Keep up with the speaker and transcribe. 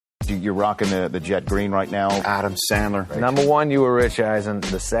You're rocking the jet green right now. Adam Sandler. Right. Number one, you were Rich Eisen.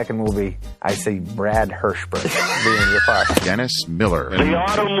 The second will be, I say, Brad Hirschberg being your partner. Dennis Miller. The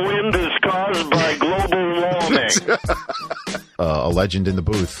autumn wind is caused by global warming. A legend in the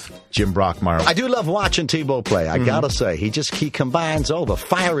booth, Jim Brockmeyer. I do love watching Tebow play. I gotta say, he combines all the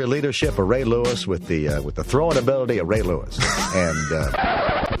fiery leadership of Ray Lewis with the throwing ability of Ray Lewis. And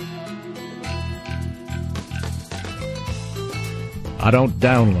I don't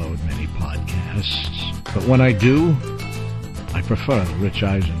download many podcasts, but when I do, I prefer the Rich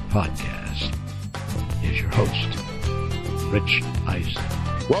Eisen podcast. Here's your host, Rich Eisen.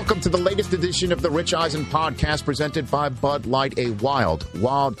 Welcome to the latest edition of the Rich Eisen podcast, presented by Bud Light. A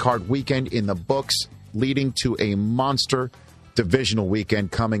wild card weekend in the books, leading to a monster divisional weekend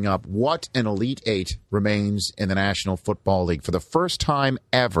coming up. What an Elite Eight remains in the National Football League. For the first time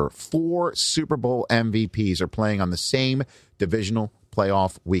ever, 4 Super Bowl MVPs are playing on the same divisional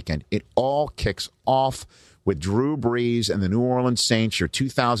playoff weekend. It all kicks off with Drew Brees and the New Orleans Saints, your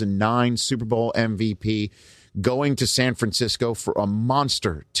 2009 Super Bowl MVP, going to San Francisco for a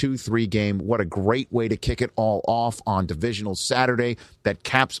monster 2-3 game. What a great way to kick it all off on divisional Saturday that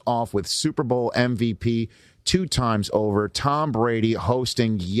caps off with Super Bowl MVP 2 times over, Tom Brady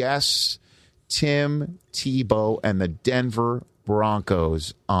hosting, yes, Tim Tebow and the Denver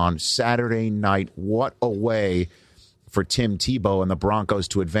Broncos on Saturday night. What a way for Tim Tebow and the Broncos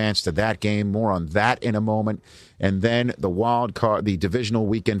to advance to that game. More on that in a moment. And then the wild card, the divisional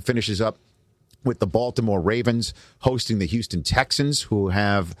weekend finishes up with the Baltimore Ravens hosting the Houston Texans, who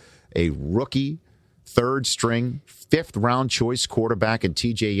have a rookie, third-string, fifth-round choice quarterback and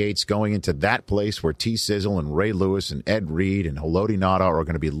T.J. Yates going into that place where T-Sizzle and Ray Lewis and Ed Reed and Haloti Ngata are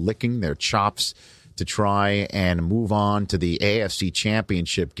going to be licking their chops to try and move on to the AFC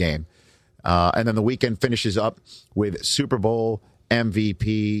Championship game. And then the weekend finishes up with Super Bowl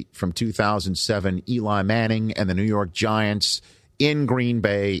MVP from 2007, Eli Manning and the New York Giants in Green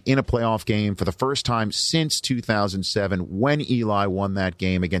Bay in a playoff game for the first time since 2007, when Eli won that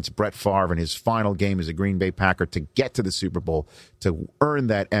game against Brett Favre in his final game as a Green Bay Packer to get to the Super Bowl, to earn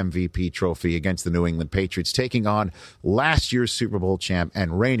that MVP trophy against the New England Patriots, taking on last year's Super Bowl champ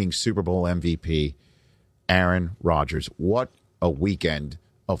and reigning Super Bowl MVP, Aaron Rodgers. What a weekend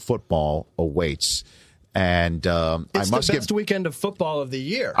of football awaits. And it's the best weekend of football of the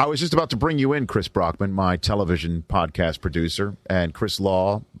year. I was just about to bring you in, Chris Brockman, my television podcast producer, and Chris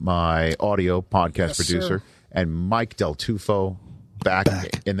Law, my audio podcast producer, and Mike Del Tufo back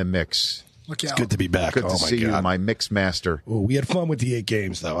in the mix. It's good to be back. Good to see you, my mix master. Ooh, we had fun with the 8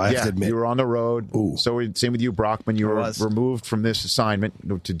 games, though, I have to admit. You were on the road. Ooh. So same with you, Brockman. You were removed from this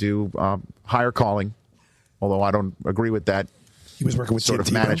assignment to do higher calling, although I don't agree with that. He was working with sort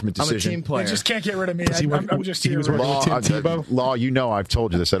of management decision. I'm a team player. You just can't get rid of me. I'm just here. He was working with Tim Tebow. Law, you know I've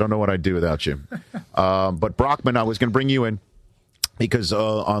told you this. I don't know what I'd do without you. But Brockman, I was going to bring you in because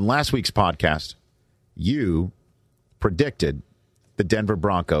on last week's podcast, you predicted the Denver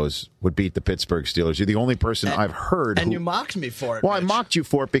Broncos would beat the Pittsburgh Steelers. You're the only person I've heard. And you mocked me for it. Well, Rich. I mocked you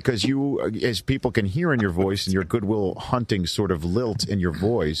for it because you, as people can hear in your voice and your Goodwill Hunting sort of lilt in your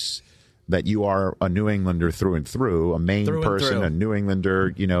voice, that you are a New Englander through and through, a Maine person, a New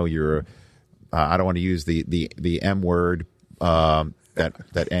Englander. You know, you're. I don't want to use the M word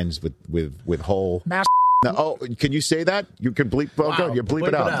that ends with whole. No, can you say that? You can bleep. Well, go. You bleep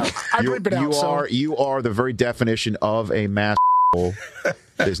it out. I bleep it out. You are the very definition of a mass.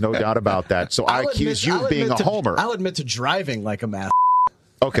 There's no doubt about that. So I accuse you of being a homer. I'll admit to driving like a mass.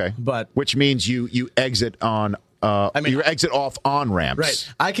 Okay, but which means you exit on. You exit off on ramps.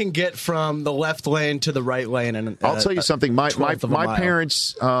 Right. I can get from the left lane to the right lane. And I'll tell you something. My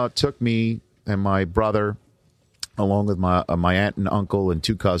parents took me and my brother, along with my aunt and uncle and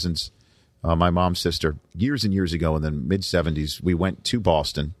 2 cousins, my mom's sister, years and years ago in the mid-'70s. We went to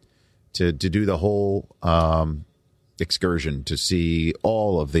Boston to do the whole excursion to see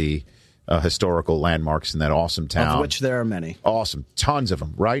all of the historical landmarks in that awesome town. Of which there are many. Awesome. Tons of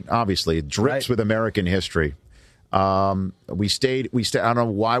them, right? Obviously, it drips with American history. We stayed. I don't know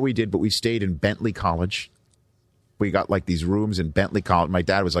why we did, but we stayed in Bentley College. We got like these rooms in Bentley College. My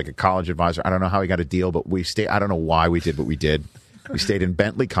dad was like a college advisor. I don't know how he got a deal, but we stayed. I don't know why we did what we did. We stayed in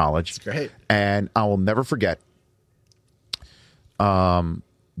Bentley College. That's great. And I will never forget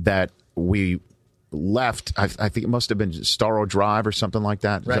that we left. I think it must have been Storrow Drive or something like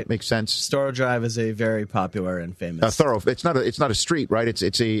that. Does that make sense? Storrow Drive is a very popular and famous thorough. It's not a street, right?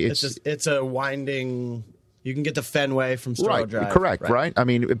 It's a winding You can get the Fenway from Stroh Drive. Correct, right? I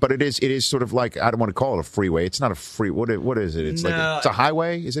mean, but it is sort of like, I don't want to call it a freeway. It's not a free. What is it? It's it's a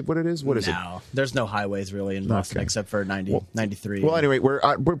highway. Is it what it is? What is it? No, there's no highways really in Boston except for 93. Well, anyway,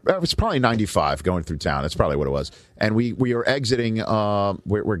 it's probably 95 going through town. That's probably what it was. And we are exiting.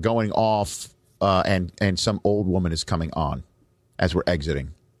 We're going off, and some old woman is coming on as we're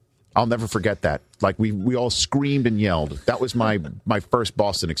exiting. I'll never forget that. Like we all screamed and yelled. That was my first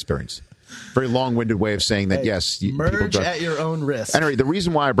Boston experience. Very long-winded way of saying that, yes. Merge at your own risk. Anyway, the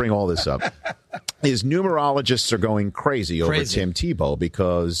reason why I bring all this up is numerologists are going crazy over Tim Tebow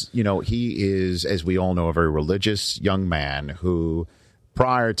because, he is, as we all know, a very religious young man who,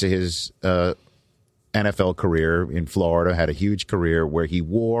 prior to his NFL career in Florida, had a huge career where he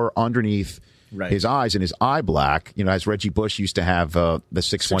wore underneath his eyes and his eye black, as Reggie Bush used to have the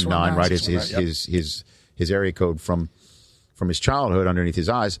 619, right? His area code from his childhood underneath his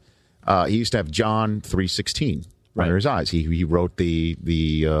eyes. He used to have John 3:16 under his eyes. He wrote the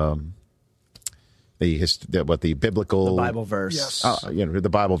biblical Bible verse. Yes. The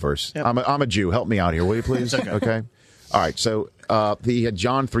Bible verse. Yep. I'm a Jew. Help me out here, will you please? Okay. All right. So he had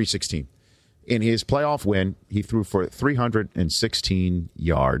John 3:16. In his playoff win, he threw for 316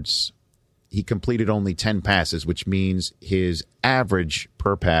 yards. He completed only 10 passes, which means his average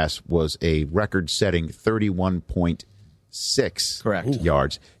per pass was a record-setting 31.6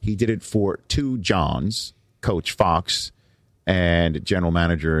 yards. He did it for two Johns, Coach Fox and General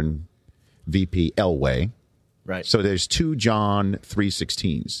Manager and VP Elway. Right. So there's two John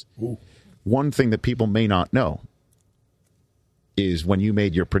 3:16s. One thing that people may not know is when you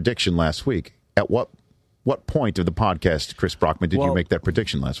made your prediction last week, at what point of the podcast, Chris Brockman, did you make that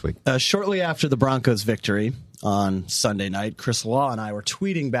prediction last week? Shortly after the Broncos' victory on Sunday night, Chris Law and I were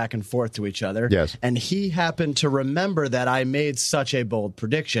tweeting back and forth to each other. Yes. And he happened to remember that I made such a bold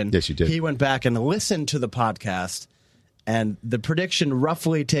prediction. Yes, you did. He went back and listened to the podcast, and the prediction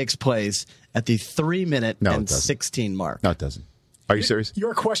roughly takes place at the 3-minute and 16 mark. No, it doesn't. Are you serious?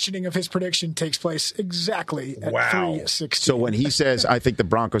 Your questioning of his prediction takes place exactly at 3:16. So when he says, I think the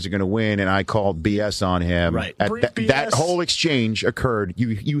Broncos are going to win, and I called BS on him, that whole exchange occurred.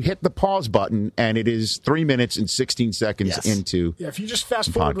 You hit the pause button, and it is 3 minutes and 16 seconds into if you just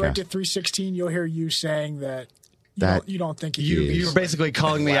fast forward right to 3:16, you'll hear you saying that you don't think you were basically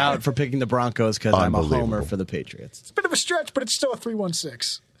calling me out for picking the Broncos because I'm a homer for the Patriots. It's a bit of a stretch, but it's still a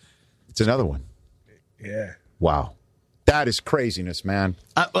 3:16. It's another one. Yeah. Wow. That is craziness, man.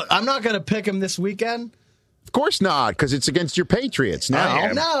 I'm not going to pick him this weekend. Of course not, because it's against your Patriots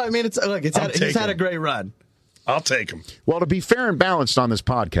now. No, I mean, he's had a great run. I'll take him. Well, to be fair and balanced on this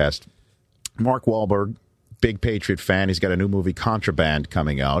podcast, Mark Wahlberg, big Patriot fan. He's got a new movie, Contraband,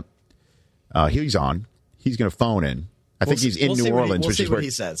 coming out. He's on. He's going to phone in. I think he's in New Orleans, which is where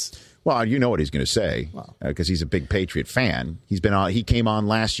he says. Well, you know what he's going to say because he's a big Patriot fan. He's been on. He came on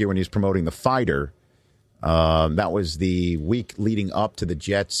last year when he was promoting The Fighter. That was the week leading up to the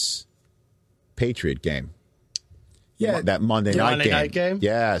Jets-Patriot game. Yeah, that Monday night game.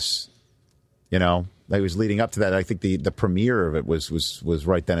 Yes, that was leading up to that. I think the premiere of it was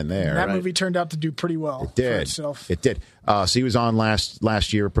right then and there. That movie turned out to do pretty well. It did. For itself. It did. So he was on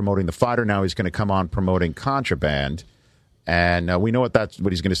last year promoting The Fighter. Now he's going to come on promoting Contraband, and we know what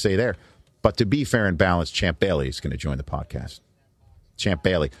he's going to say there. But to be fair and balanced, Champ Bailey is going to join the podcast. Champ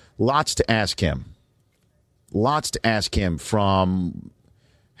Bailey, lots to ask him. Lots to ask him, from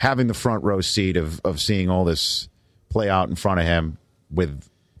having the front row seat of seeing all this play out in front of him with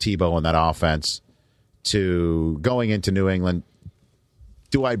Tebow and that offense, to going into New England.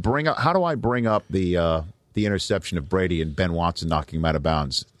 How do I bring up the interception of Brady and Ben Watson knocking him out of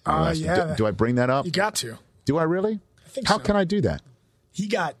bounds? Do I bring that up? You got to. Do I really? I think How so. can I do that? He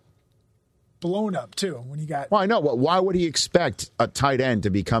got blown up, too, when he got... Well, I know. Why would he expect a tight end to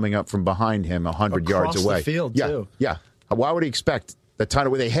be coming up from behind him 100 yards away? Across the field, too. Yeah. Why would he expect the tight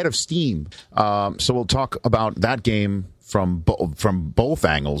end with a head of steam? So we'll talk about that game from both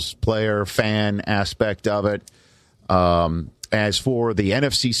angles, player, fan aspect of it. As for the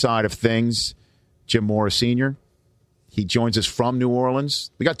NFC side of things, Jim Mora Sr., he joins us from New Orleans.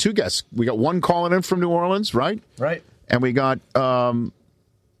 We got two guests. We got one calling in from New Orleans, right? Right. And we got...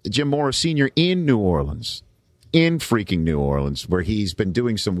 Jim Mora Sr. in New Orleans, in freaking New Orleans, where he's been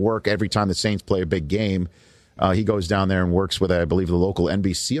doing some work every time the Saints play a big game. He goes down there and works with, I believe, the local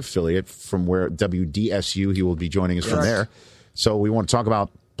NBC affiliate from where WDSU. He will be joining us from there. So we want to talk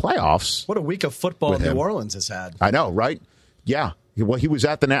about playoffs. What a week of football New Orleans has had. I know, right? Yeah. Well, he was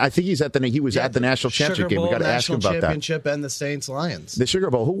at the national championship game. We got to ask him about that. Championship and the Saints Lions. The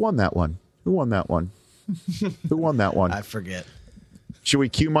Sugar Bowl. Who won that one? Who won that one? I forget. Should we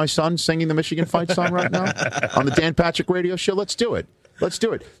cue my son singing the Michigan fight song right now on the Dan Patrick Radio Show? Let's do it.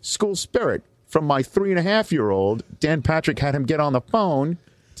 School Spirit from my 3.5-year-old. Dan Patrick had him get on the phone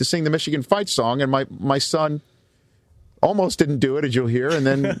to sing the Michigan fight song, and my son almost didn't do it, as you'll hear, and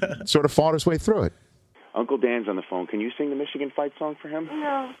then sort of fought his way through it. Uncle Dan's on the phone. Can you sing the Michigan fight song for him?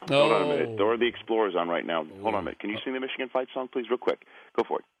 No. Hold on a minute. Dora the Explorer's on right now. Hold on a minute. Can you sing the Michigan fight song, please, real quick? Go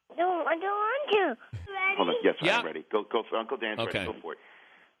for it. No, I don't want to. Ready? Hold on. Yes, I'm ready. Go for Uncle Dan's Okay. ready. Go for it.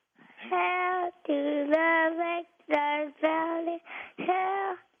 How to the Vector Valley,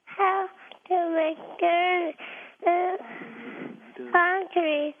 how to make the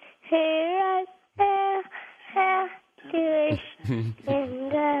country heroes, how to in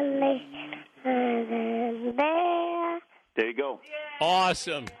the lake and there. There you go.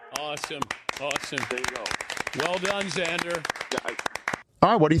 Awesome. There you go. Well done, Xander. All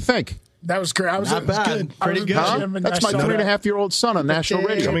right, what do you think? That was great. Not bad. Pretty good. That's my 3.5-year-old son on national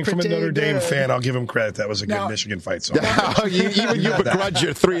radio. Coming from a Notre Dame fan, I'll give him credit. That was a good Michigan fight song. Even you begrudge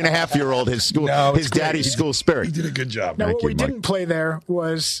your 3.5-year-old his daddy's school spirit. He did a good job. Now, what we didn't play there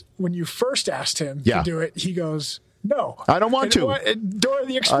was when you first asked him to do it, he goes, no. I don't want to. Dora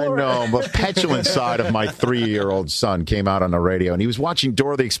the Explorer. I know, but petulant side of my 3-year-old son came out on the radio, and he was watching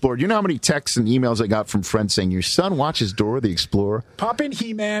Dora the Explorer. You know how many texts and emails I got from friends saying, your son watches Dora the Explorer? Pop in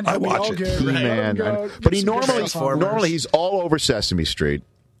He-Man. I watch it. He-Man. But he normally he's all over Sesame Street.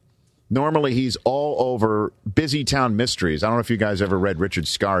 Normally he's all over Busy Town Mysteries. I don't know if you guys ever read Richard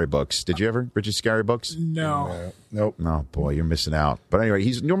Scarry books. Did you ever? Richard Scarry books? No. Nope. Oh, boy, you're missing out. But anyway,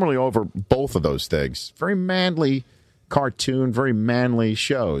 he's normally over both of those things. Very manly cartoon, very manly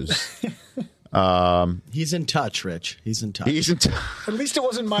shows. He's in touch, Rich. He's in touch. At least it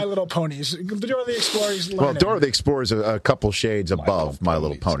wasn't My Little Ponies. Dora the Explorer's learning. Well, Dora the Explorer is a couple shades above My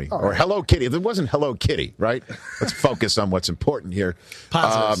Little Pony. Oh, or Hello Kitty. It wasn't Hello Kitty, right? Let's focus on what's important here.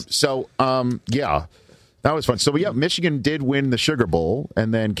 Positives. Yeah, that was fun. So, Michigan did win the Sugar Bowl,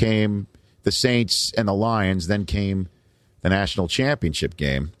 and then came the Saints and the Lions, then came the national championship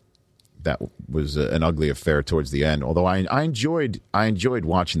game. That was an ugly affair towards the end. Although I enjoyed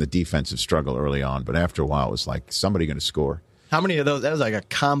watching the defensive struggle early on, but after a while it was like, somebody going to score. How many of those? That was like a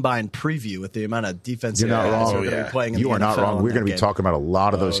combine preview with the amount of defensive You're not guys wrong. who are going to be playing in You the are not NFL wrong. in We're that going to be game. talking about a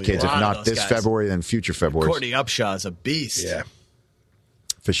lot of those kids, if not this guys. February, then future February. Courtney Upshaw is a beast. Yeah.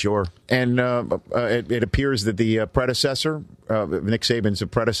 For sure. And it appears that the predecessor, Nick Saban's a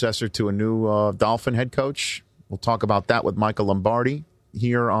predecessor to a new Dolphin head coach. We'll talk about that with Michael Lombardi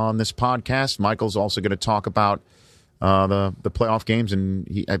here on this podcast. Michael's also going to talk about the playoff games,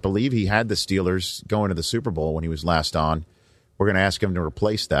 and I believe he had the Steelers going to the Super Bowl when he was last on. We're going to ask him to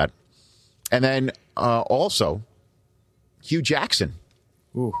replace that. And then also, Hugh Jackson,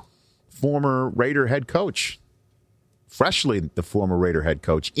 former Raider head coach, freshly the former Raider head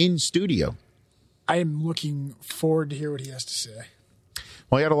coach, in studio. I am looking forward to hear what he has to say.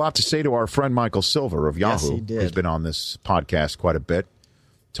 Well, he had a lot to say to our friend Michael Silver of Yahoo, Yes, he did. who's been on this podcast quite a bit,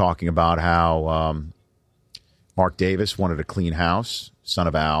 talking about how Mark Davis wanted a clean house, son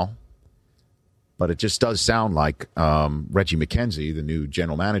of Al. But it just does sound like Reggie McKenzie, the new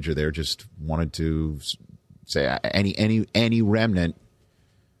general manager there, just wanted to say any remnant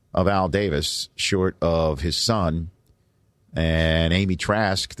of Al Davis, short of his son and Amy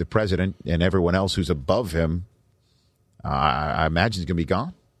Trask, the president, and everyone else who's above him, I imagine is going to be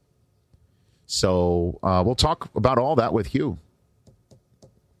gone. So we'll talk about all that with Hugh.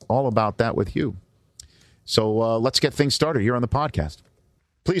 So let's get things started here on the podcast.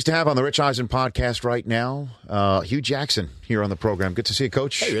 Pleased to have on the Rich Eisen podcast right now, Hugh Jackson here on the program. Good to see you,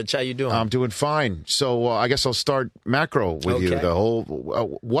 Coach. Hey, Rich, how you doing? I'm doing fine. So I guess I'll start macro with you. The whole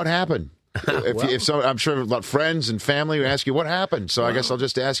what happened? If so, I'm sure a lot of friends and family will ask you what happened. So I guess I'll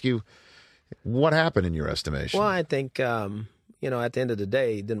just ask you, what happened in your estimation? Well, I think at the end of the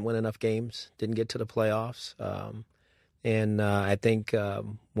day, didn't win enough games, didn't get to the playoffs, and I think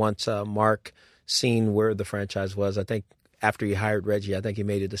once Mark seen where the franchise was, I think after he hired Reggie, I think he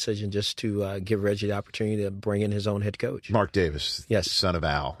made a decision just to give Reggie the opportunity to bring in his own head coach. Mark Davis, yes, son of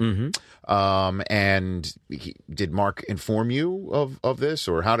Al. Mm-hmm. And did Mark inform you of this,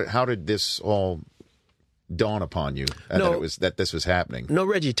 or how did this all dawn upon you that this was happening? No,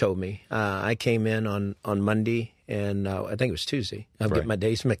 Reggie told me. I came in on Monday, and I think it was Tuesday. I'll get my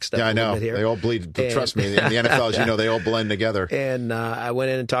days mixed up. Yeah, I know. They all bleed. Trust me, in the NFL, as you know, they all blend together. And I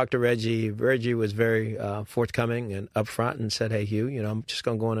went in and talked to Reggie. Reggie was very forthcoming and upfront and said, hey, Hugh, I'm just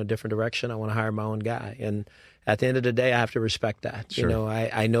going to go in a different direction. I want to hire my own guy. And at the end of the day, I have to respect that. Sure.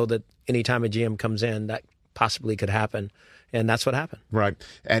 I know that anytime a GM comes in, that possibly could happen. And that's what happened. Right.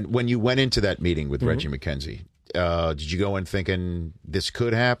 And when you went into that meeting with Reggie McKenzie, did you go in thinking this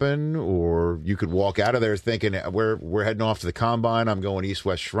could happen, or you could walk out of there thinking we're heading off to the combine? I'm going East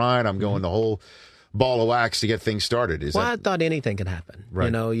West Shrine. I'm going the whole ball of wax to get things started. I thought anything could happen. Right.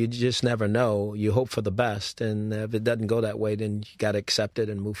 You know, you just never know. You hope for the best, and if it doesn't go that way, then you got to accept it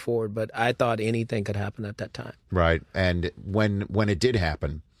and move forward. But I thought anything could happen at that time. Right, and when it did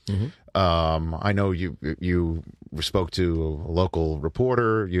happen, I know you spoke to a local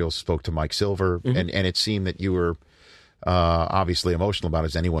reporter. You also spoke to Mike Silver, and it seemed that you were obviously emotional about it,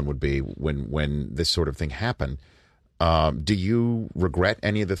 as anyone would be when this sort of thing happened. Do you regret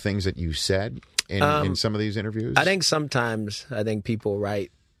any of the things that you said in some of these interviews? I think sometimes people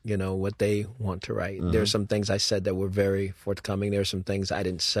write, you know, what they want to write. There's some things I said that were very forthcoming. There's some things I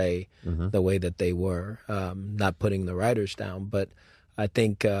didn't say the way that they were, not putting the writers down. But I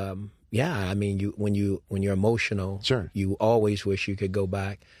think, I mean, when you're emotional, you always wish you could go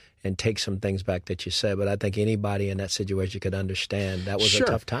back and take some things back that you said. But I think anybody in that situation could understand that was a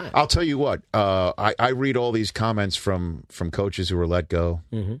tough time. I'll tell you what, I read all these comments from coaches who were let go,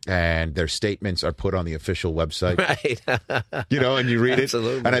 and their statements are put on the official website. Right. You know, and you read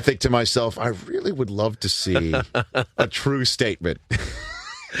Absolutely. it, and I think to myself, I really would love to see a true statement.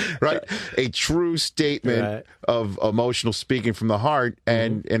 Right? A true statement of emotional speaking from the heart,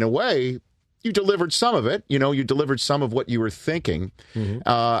 and in a way, you delivered some of it. You know, you delivered some of what you were thinking.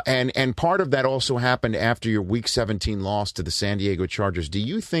 And part of that also happened after your Week 17 loss to the San Diego Chargers. Do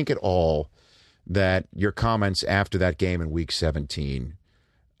you think at all that your comments after that game in Week 17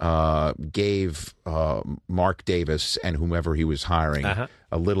 gave Mark Davis and whomever he was hiring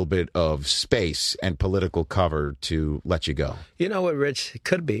a little bit of space and political cover to let you go? You know what, Rich? It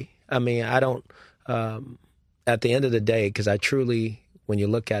could be. I mean, I don't, at the end of the day, because I truly, when you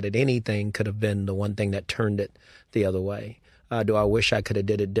look at it, anything could have been the one thing that turned it the other way. Do I wish I could have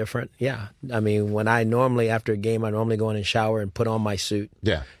did it different? Yeah. I mean, when I normally, after a game, I normally go in and shower and put on my suit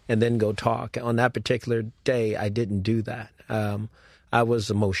and then go talk. On that particular day, I didn't do that. I was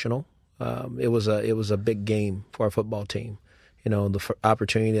emotional. It was a big game for our football team. You know, the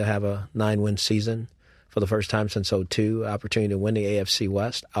opportunity to have a 9-win season for the first time since 2002, opportunity to win the AFC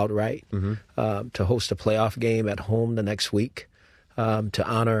West outright, to host a playoff game at home the next week, to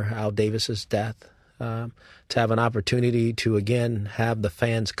honor Al Davis's death, to have an opportunity to, again, have the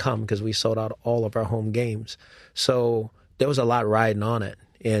fans come because we sold out all of our home games. So there was a lot riding on it.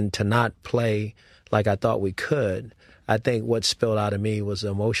 And to not play like I thought we could, I think what spilled out of me was the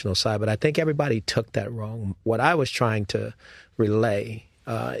emotional side. But I think everybody took that wrong. What I was trying to relay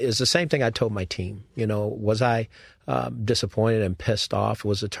is the same thing I told my team. You know, was I disappointed and pissed off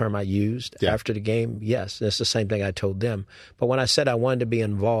was the term I used after the game? Yes, it's the same thing I told them. But when I said I wanted to be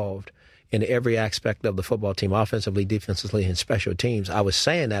involved in every aspect of the football team, offensively, defensively, and special teams, I was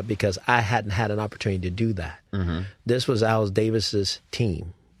saying that because I hadn't had an opportunity to do that. This was Al Davis's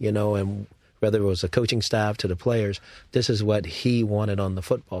team, you know, and whether it was the coaching staff to the players, this is what he wanted on the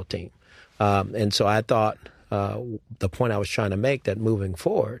football team. And so I thought the point I was trying to make, that moving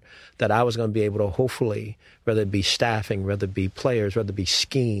forward, that I was going to be able to hopefully, whether it be staffing, whether it be players, whether it be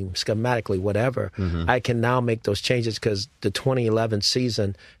scheme, schematically, whatever, I can now make those changes because the 2011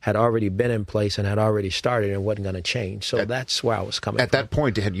 season had already been in place and had already started and wasn't going to change. So that's where I was coming from. At that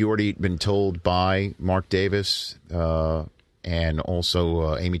point, had you already been told by Mark Davis and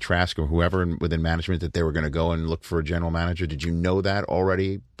also Amy Trask or whoever within management that they were going to go and look for a general manager? Did you know that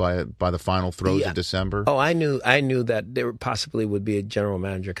already by the final throes of December? Oh, I knew that there possibly would be a general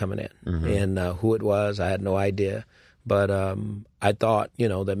manager coming in, and who it was, I had no idea. But I thought, you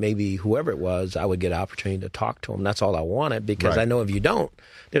know, that maybe whoever it was, I would get an opportunity to talk to him. That's all I wanted, because I know if you don't,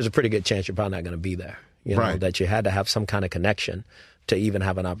 there's a pretty good chance you're probably not going to be there. You know, that you had to have some kind of connection to even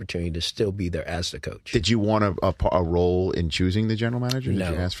have an opportunity to still be there as the coach. Did you want a role in choosing the general manager? Did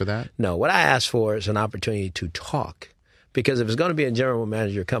you ask for that? No. What I asked for is an opportunity to talk. Because if it's going to be a general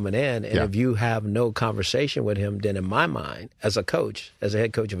manager coming in, and if you have no conversation with him, then in my mind, as a coach, as a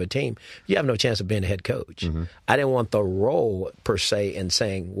head coach of a team, you have no chance of being a head coach. I didn't want the role, per se, in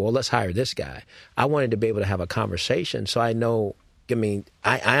saying, well, let's hire this guy. I wanted to be able to have a conversation so I know, I mean,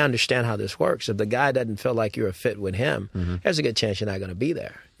 I understand how this works. If the guy doesn't feel like you're a fit with him, there's a good chance you're not going to be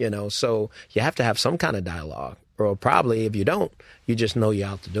there. You know, so you have to have some kind of dialogue. Or probably, if you don't, you just know you're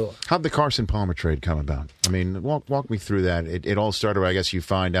out the door. How'd the Carson Palmer trade come about? I mean, walk me through that. It all started, I guess you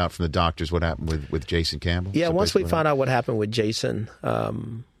find out from the doctors what happened with Jason Campbell? Yeah, so once we found out what happened with Jason,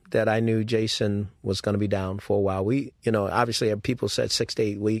 that I knew Jason was going to be down for a while. We, you know, obviously people said 6 to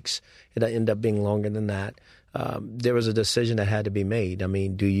 8 weeks. It ended up being longer than that. There was a decision that had to be made. I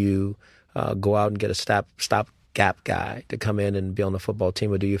mean, do you go out and get a gap guy to come in and be on the football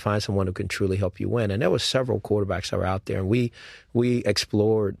team, or do you find someone who can truly help you win? And there were several quarterbacks that were out there, and we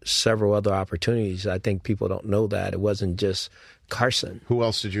explored several other opportunities. I think people don't know that. It wasn't just Carson. Who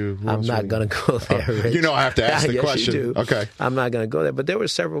else did you? I'm not going to go there, Rich. You know I have to ask the yes, question. You do. Okay. I'm not going to go there. But there were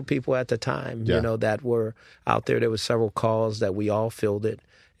several people at the time, that were out there. There were several calls that we all fielded.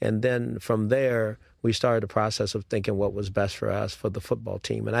 And then from there, we started the process of thinking what was best for us for the football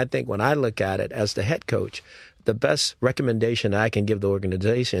team. And I think when I look at it as the head coach, the best recommendation I can give the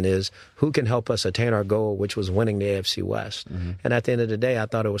organization is who can help us attain our goal, which was winning the AFC West. Mm-hmm. And at the end of the day, I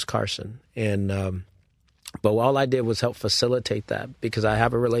thought it was Carson. And but all I did was help facilitate that because I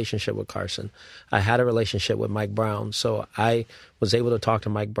have a relationship with Carson. I had a relationship with Mike Brown. So I was able to talk to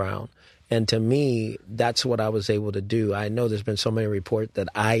Mike Brown. And to me, that's what I was able to do. I know there's been so many reports that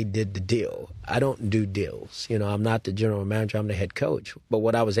I did the deal. I don't do deals. I'm not the general manager. I'm the head coach. But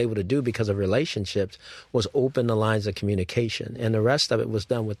what I was able to do because of relationships was open the lines of communication. And the rest of it was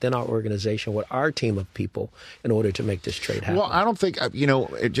done within our organization with our team of people in order to make this trade happen. Well, I don't think,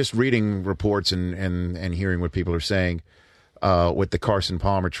 just reading reports and hearing what people are saying with the Carson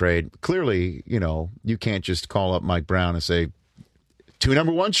Palmer trade, clearly, you can't just call up Mike Brown and say, to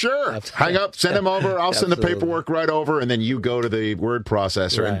number one, sure. Hang up, send him over. I'll send the paperwork right over, and then you go to the word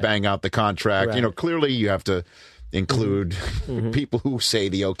processor and bang out the contract. Right. Clearly you have to include people who say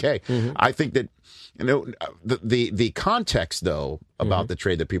the okay. Mm-hmm. I think that the context though about the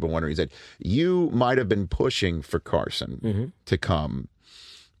trade that people are wondering is that you might have been pushing for Carson to come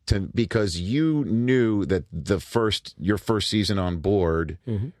because you knew that your first season on board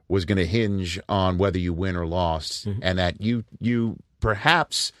was going to hinge on whether you win or lost, and that you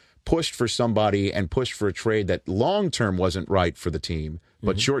perhaps pushed for somebody and pushed for a trade that long-term wasn't right for the team,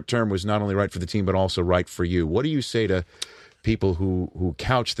 but short-term was not only right for the team, but also right for you. What do you say to people who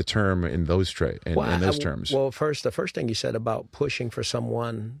couch the term in those terms? Well, the first thing you said about pushing for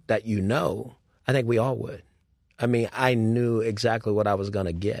someone that I think we all would. I mean, I knew exactly what I was going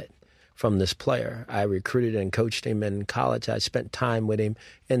to get from this player. I recruited and coached him in college. I spent time with him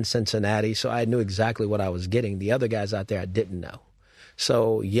in Cincinnati, so I knew exactly what I was getting. The other guys out there, I didn't know.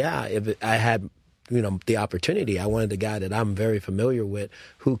 So, if I had, the opportunity, I wanted the guy that I'm very familiar with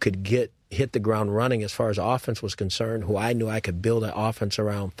who could hit the ground running as far as offense was concerned, who I knew I could build an offense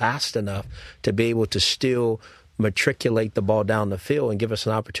around fast enough to be able to still matriculate the ball down the field and give us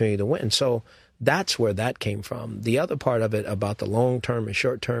an opportunity to win. So that's where that came from. The other part of it about the long term and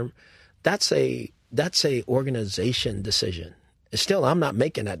short term, that's a organization decision. Still, I'm not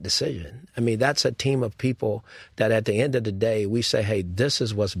making that decision. I mean, that's a team of people that at the end of the day, we say, hey, this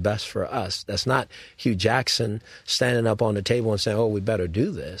is what's best for us. That's not Hugh Jackson standing up on the table and saying, oh, we better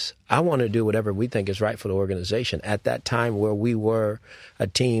do this. I want to do whatever we think is right for the organization. At that time where we were a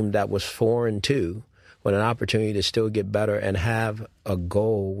team that was 4-2, with an opportunity to still get better and have a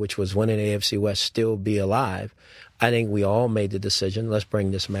goal, which was winning AFC West, still be alive, I think we all made the decision, let's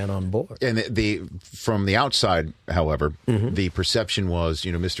bring this man on board. And from the outside, however, the perception was,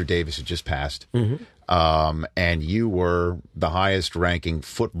 Mr. Davis had just passed, and you were the highest-ranking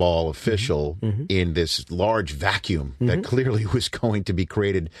football official in this large vacuum that clearly was going to be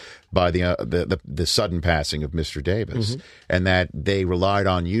created by the sudden passing of Mr. Davis, and that they relied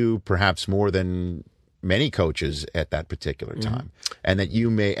on you perhaps more than many coaches at that particular time, and that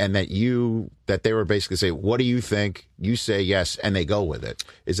they were basically say, what do you think? You say yes, and they go with it.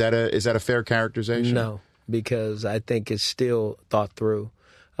 Is that a fair characterization? No, because I think it's still thought through.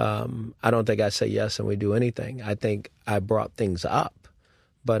 I don't think I say yes and we do anything. I think I brought things up,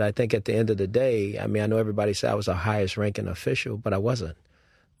 but I think at the end of the day, I mean, I know everybody said I was the highest ranking official, but I wasn't.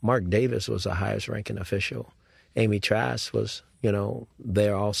 Mark Davis was the highest ranking official. Amy Trask was,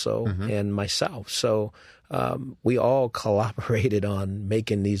 there also, and myself. So we all collaborated on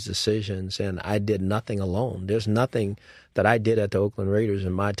making these decisions, and I did nothing alone. There's nothing that I did at the Oakland Raiders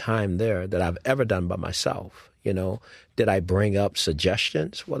in my time there that I've ever done by myself. Did I bring up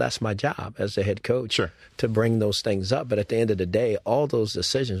suggestions? Well, that's my job as the head coach to bring those things up. But at the end of the day, all those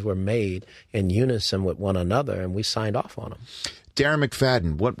decisions were made in unison with one another, and we signed off on them. Darren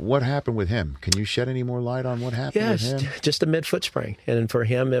McFadden, what happened with him? Can you shed any more light on what happened with him? Just a mid-foot sprain. And for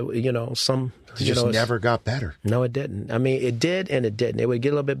him, it never got better. No, it didn't. I mean, it did and it didn't. It would get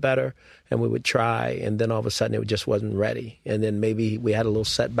a little bit better, and we would try, and then all of a sudden it just wasn't ready. And then maybe we had a little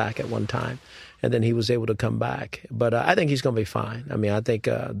setback at one time, and then he was able to come back. But I think he's going to be fine. I mean, I think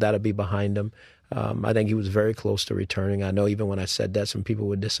that'll be behind him. I think he was very close to returning. I know even when I said that, some people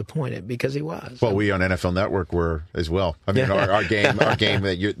were disappointed because he was. Well, we on NFL Network were as well. I mean, our game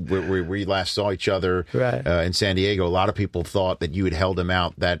that we last saw each other in San Diego, a lot of people thought that you had held him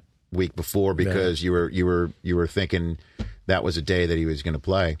out that week before because you were thinking that was a day that he was going to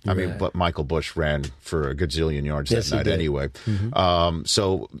play. I mean, but Michael Bush ran for a gazillion yards that night anyway.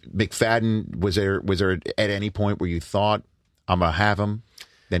 So McFadden, was there at any point where you thought, I'm going to have him,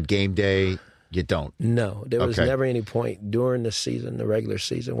 then game day, you don't? No, there was never any point during the season, the regular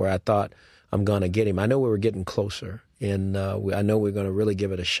season, where I thought I'm going to get him. I know we were getting closer, and I know we're going to really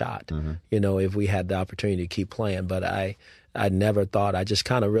give it a shot, if we had the opportunity to keep playing. But I never thought, I just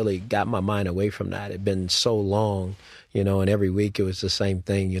kind of really got my mind away from that. It'd been so long, and every week it was the same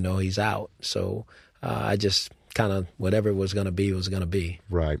thing, he's out. So I just kind of, whatever it was going to be, was going to be.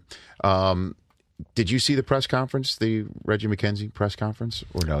 Right. Did you see the press conference, the Reggie McKenzie press conference,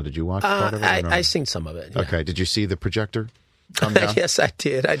 or no? Did you watch part of it? I seen some of it. Yeah. Okay. Did you see the projector come down? Yes, I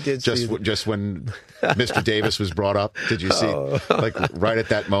did. I did. Just when Mr. Davis was brought up, did you see like right at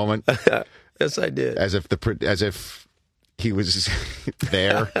that moment? Yes, I did. As if he was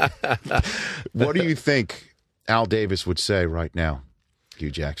there. What do you think Al Davis would say right now, Hugh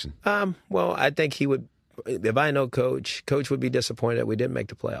Jackson? Well, I think he would. If I know Coach would be disappointed that we didn't make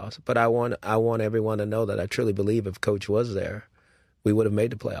the playoffs. But I want everyone to know that I truly believe if Coach was there, we would have made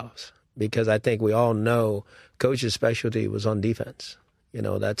the playoffs. Because I think we all know Coach's specialty was on defense.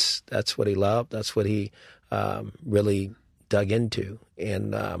 That's what he loved. That's what he really dug into.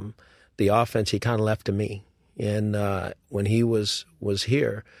 And the offense he kind of left to me. And when he was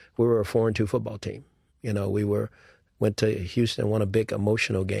here, we were a 4-2 football team. We went to Houston, won a big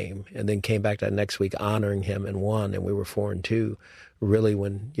emotional game, and then came back that next week honoring him and won, and we were 4-2, really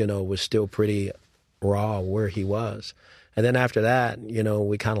when, it was still pretty raw where he was. And then after that,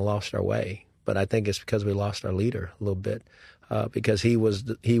 we kind of lost our way. But I think it's because we lost our leader a little bit, because he was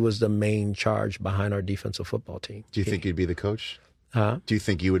the main charge behind our defensive football team. Do you think you'd be the coach? Do you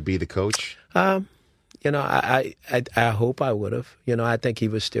think you would be the coach? I hope I would have. I think he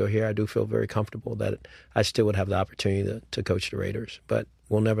was still here. I do feel very comfortable that I still would have the opportunity to coach the Raiders. But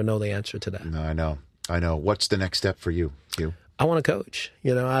we'll never know the answer to that. No, I know. What's the next step for you, Hugh? I want to coach.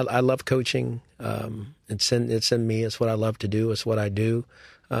 I love coaching. It's in me. It's what I love to do. It's what I do.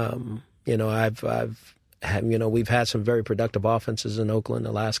 We've had some very productive offenses in Oakland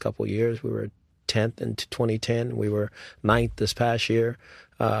the last couple of years. We were 10th in 2010. We were 9th this past year.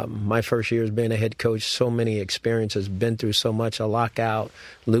 My first year as being a head coach, so many experiences, been through so much, a lockout,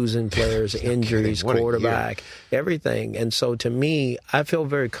 losing players, injuries, quarterback, everything. And so to me, I feel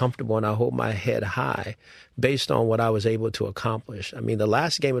very comfortable and I hold my head high based on what I was able to accomplish. I mean, the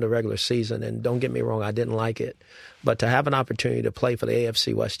last game of the regular season, and don't get me wrong, I didn't like it, but to have an opportunity to play for the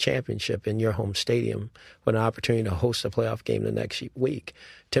AFC West Championship in your home stadium with an opportunity to host a playoff game the next week,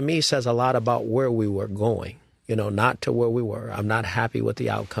 to me says a lot about where we were going. Not to where we were. I'm not happy with the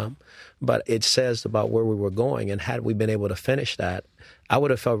outcome, but it says about where we were going. And had we been able to finish that, I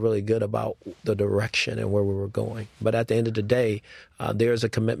would have felt really good about the direction and where we were going. But at the end of the day, there's a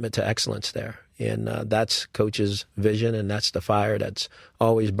commitment to excellence there. And that's Coach's vision, and that's the fire that's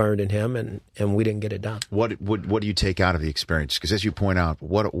always burned in him, and we didn't get it done. What do you take out of the experience? Because as you point out,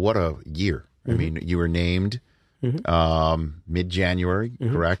 what a year. I mean, you were named mid-January,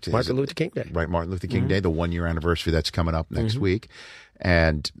 correct? Martin Luther King Day. Right, Martin Luther King Day, the 1-year anniversary that's coming up next week.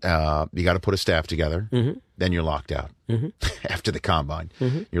 And you got to put a staff together. Then you're locked out after the combine.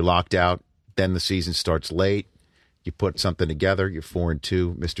 You're locked out. Then the season starts late. You put something together. You're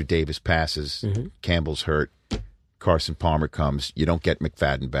 4-2. Mr. Davis passes. Campbell's hurt. Carson Palmer comes. You don't get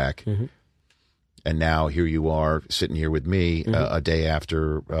McFadden back. And now here you are sitting here with me a day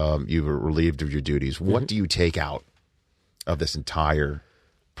after you were relieved of your duties. What do you take out of this entire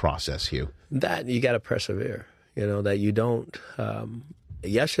process, Hugh? That you got to persevere. That you don't.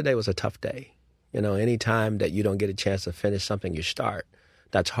 Yesterday was a tough day. Any time that you don't get a chance to finish something you start,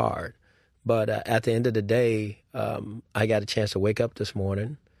 that's hard. But at the end of the day, I got a chance to wake up this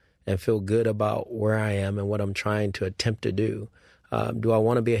morning and feel good about where I am and what I'm trying to attempt to do. Do I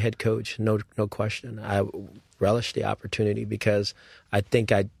want to be a head coach? No question. I relish the opportunity because I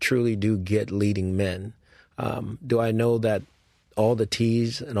think I truly do get leading men. Do I know that all the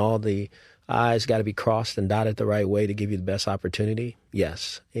T's and all the I's got to be crossed and dotted the right way to give you the best opportunity?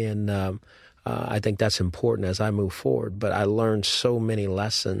 Yes. And I think that's important as I move forward. But I learned so many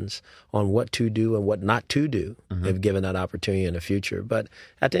lessons on what to do and what not to do if given that opportunity in the future. But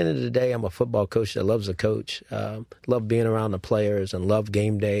at the end of the day, I'm a football coach that loves a coach, love being around the players and love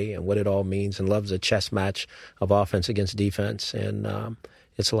game day and what it all means and loves a chess match of offense against defense. And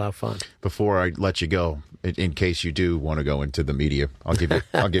it's a lot of fun. Before I let you go, in case you do want to go into the media, I'll give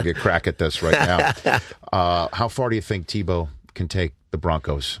you a crack at this right now. How far do you think Tebow can take the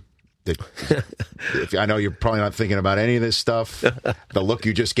Broncos I know you're probably not thinking about any of this stuff. The look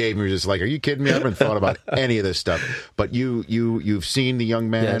you just gave me was just like, are you kidding me? I haven't thought about any of this stuff. But you've seen the young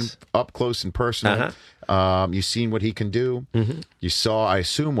man up close and personal. You've seen what he can do. Mm-hmm. You saw, I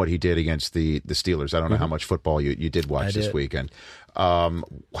assume, what he did against the Steelers. I don't know how much football you did watch this weekend.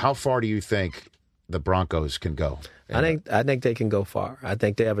 How far do you think the Broncos can go? I think they can go far. I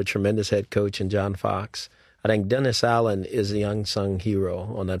think they have a tremendous head coach in John Fox. I think Dennis Allen is the unsung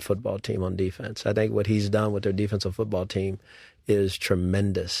hero on that football team on defense. I think what he's done with their defensive football team is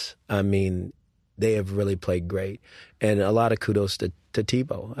tremendous. I mean, they have really played great. And a lot of kudos to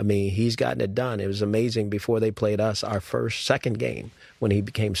Tebow. I mean, he's gotten it done. It was amazing before they played us, our second game when he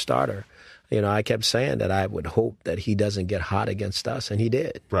became starter. You know, I kept saying that I would hope that he doesn't get hot against us, and he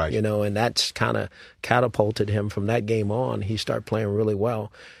did. Right. You know, and that's kind of catapulted him from that game on. He started playing really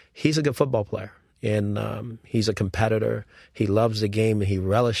well. He's a good football player, and he's a competitor. He loves the game, and he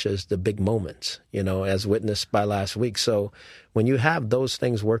relishes the big moments, you know, as witnessed by last week. So when you have those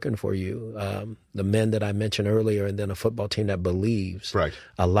things working for you, the men that I mentioned earlier, and then a football team that believes,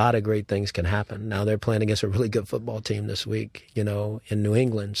 a lot of great things can happen. Now they're playing against a really good football team this week, you know, in New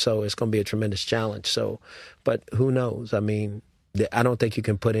England. So it's going to be a tremendous challenge. So, but who knows? I mean, I don't think you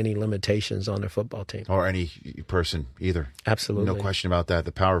can put any limitations on their football team. Or any person either. Absolutely. No question about that.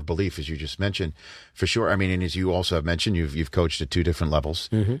 The power of belief, as you just mentioned, for sure. I mean, and as you also have mentioned, you've coached at 2 different levels.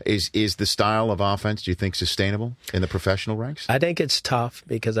 Mm-hmm. Is the style of offense, do you think, sustainable in the professional ranks? I think it's tough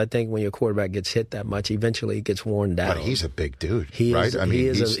because I think when your quarterback gets hit that much, eventually it gets worn down. But he's a big dude, right? I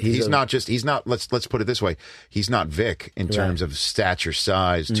mean, he's not, let's put it this way, he's not Vic in terms of stature,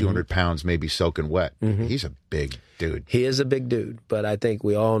 size, 200 pounds, maybe soaking wet. Mm-hmm. He's a big dude. He is a big dude, but I think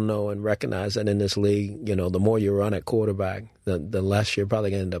we all know and recognize that in this league, you know, the more you run at quarterback, the less you're probably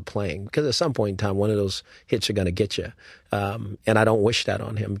going to end up playing. Because at some point in time, one of those hits are going to get you. And I don't wish that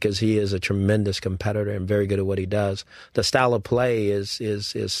on him because he is a tremendous competitor and very good at what he does. The style of play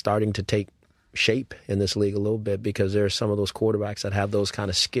is starting to take shape in this league a little bit because there are some of those quarterbacks that have those kind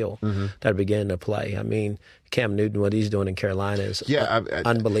of skill that are beginning to play. I mean, Cam Newton, what he's doing in Carolina is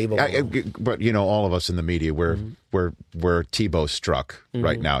unbelievable. But you know, all of us in the media, we're Tebow struck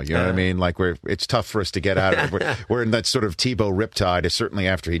right now. You know what I mean? Like it's tough for us to get out of it. We're in that sort of Tebow riptide. Certainly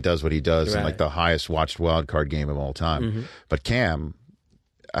after he does what he does in like the highest watched wild card game of all time. Mm-hmm. But Cam,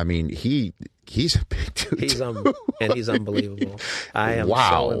 I mean, he's a big dude. And he's unbelievable. I am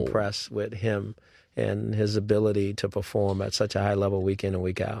so impressed with him and his ability to perform at such a high level week in and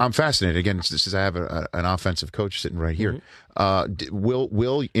week out. I'm fascinated. Again, since I have an offensive coach sitting right here.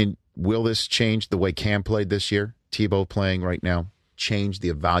 Mm-hmm. Will this change the way Cam played this year? Tebow playing right now change the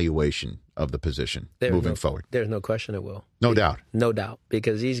evaluation of the position moving forward? There's no question it will. No doubt. No doubt.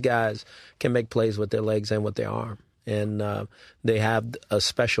 Because these guys can make plays with their legs and with their arm. And they have a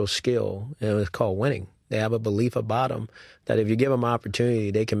special skill, and it's called winning. They have a belief about them that if you give them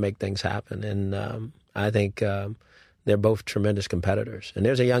opportunity, they can make things happen. And I think they're both tremendous competitors. And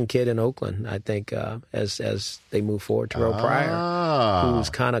there's a young kid in Oakland, I think, as they move forward, Terrell Pryor, who's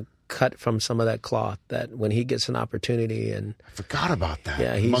kind of cut from some of that cloth, that when he gets an opportunity, and I forgot about that.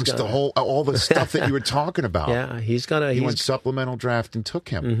 Yeah, amongst all the stuff that you were talking about. Yeah, he went supplemental draft and took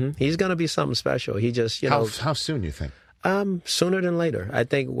him. Mm-hmm. He's gonna be something special. He just how soon do you think? Sooner than later. I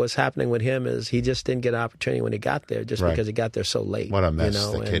think what's happening with him is he just didn't get an opportunity when he got there, just because he got there so late. What a mess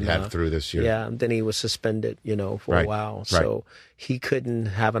the kid had through this year. Yeah, and then he was suspended, for a while, so he couldn't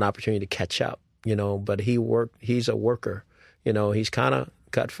have an opportunity to catch up. But he's a worker. He's kind of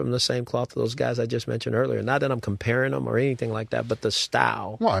cut from the same cloth to those guys I just mentioned earlier. Not that I'm comparing them or anything like that, but the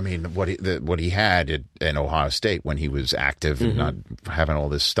style. Well, I mean, what he had in Ohio State when he was active and not having all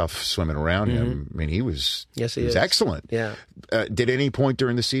this stuff swimming around him. I mean, he was excellent. Yeah. Did at any point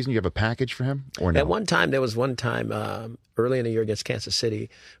during the season you have a package for him or no? There was one time early in the year against Kansas City,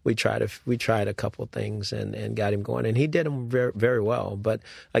 we tried a couple of things and got him going, and he did them very, very well. But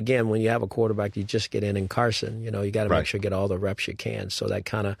again, when you have a quarterback, you just get in Carson, you got to make sure you get all the reps you can. So that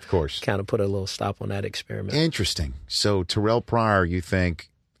kind of put a little stop on that experiment. Interesting. So Terrell Pryor, you think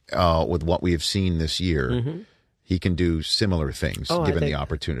with what we have seen this year, he can do similar things given the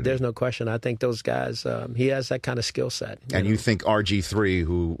opportunity? There's no question. I think those guys, he has that kind of skill set. And you think RG3,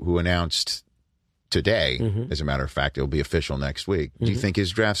 who announced today, as a matter of fact, it'll be official next week. Do you think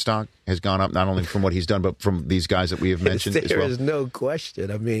his draft stock has gone up, not only from what he's done, but from these guys that we have mentioned as well? There is no question.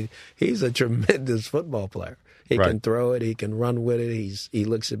 I mean, he's a tremendous football player. He can throw it. He can run with it. He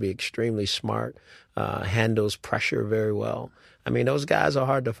looks to be extremely smart, handles pressure very well. I mean, those guys are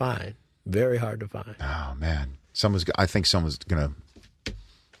hard to find, very hard to find. Oh, man. I think someone's gonna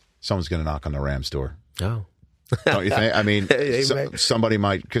knock on the Rams door. Oh. Don't you think? I mean, somebody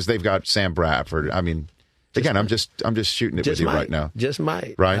might, because they've got Sam Bradford. I mean, again, I'm just shooting it with you right now. Just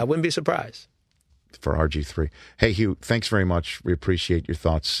might. Right? I wouldn't be surprised. For RG3. Hey, Hugh, thanks very much. We appreciate your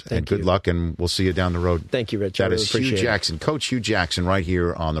thoughts. And good luck, and we'll see you down the road. Thank you, Rich. That is Hugh Jackson, Coach Hugh Jackson, right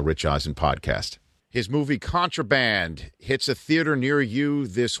here on the Rich Eisen podcast. His movie Contraband hits a theater near you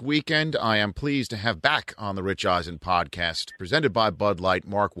this weekend. I am pleased to have back on the Rich Eisen podcast, presented by Bud Light,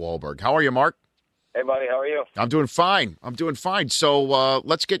 Mark Wahlberg. How are you, Mark? Hey, buddy. How are you? I'm doing fine. So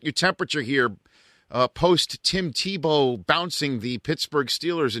let's get your temperature here. Post Tim Tebow bouncing the Pittsburgh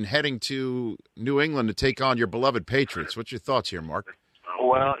Steelers and heading to New England to take on your beloved Patriots. What's your thoughts here, Mark?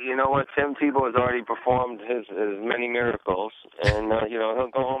 Well, you know what? Tim Tebow has already performed his many miracles, and he'll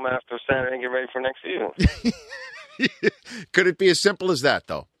go home after Saturday and get ready for next season. Could it be as simple as that,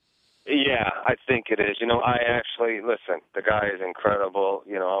 though? Yeah, I think it is. I actually, listen, the guy is incredible.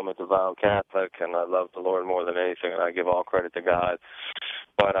 I'm a devout Catholic, and I love the Lord more than anything, and I give all credit to God.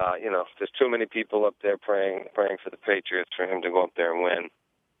 But, there's too many people up there praying for the Patriots for him to go up there and win.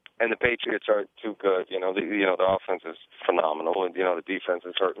 And the Patriots are too good. The offense is phenomenal, and, the defense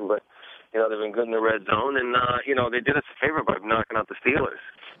is hurting. But, they've been good in the red zone, and, they did us a favor by knocking out the Steelers.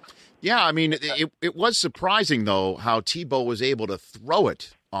 Yeah, I mean, it was surprising, though, how Tebow was able to throw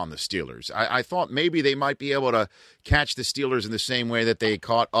it on the Steelers. I thought maybe they might be able to catch the Steelers in the same way that they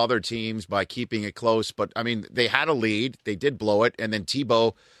caught other teams by keeping it close. But, I mean, they had a lead. They did blow it. And then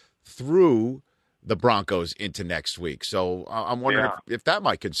Tebow threw the Broncos into next week. So I'm wondering if that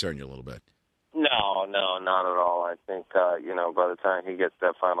might concern you a little bit. No, not at all. I think, by the time he gets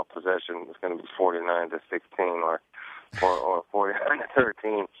that final possession, it's going to be 49-16 or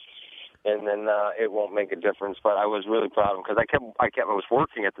 49-13. And then it won't make a difference. But I was really proud of him because I was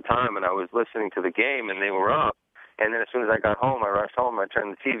working at the time, and I was listening to the game, and they were up. And then as soon as I got home, I rushed home. I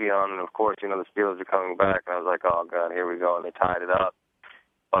turned the TV on, and of course, the Steelers are coming back. And I was like, oh God, here we go, and they tied it up.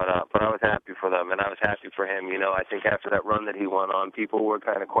 But I was happy for them, and I was happy for him. I think after that run that he went on, people were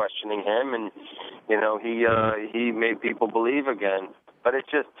kind of questioning him, and he made people believe again. But it's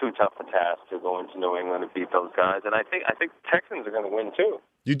just too tough a task to go into New England and beat those guys. And I think the Texans are going to win too.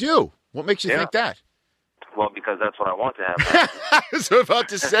 You do? What makes you think that? Well, because that's what I want to happen. I was about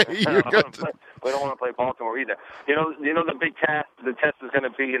to say you're good. We don't want to play Baltimore either. The big test. The test is going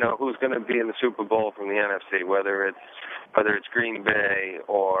to be, who's going to be in the Super Bowl from the NFC, whether it's Green Bay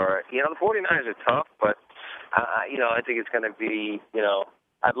or the 49ers are tough, but I think it's going to be,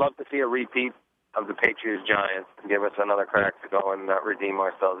 I'd love to see a repeat of the Patriots-Giants to give us another crack to go and redeem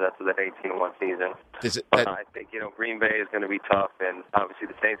ourselves after that 18-1 season. I think, Green Bay is going to be tough, and obviously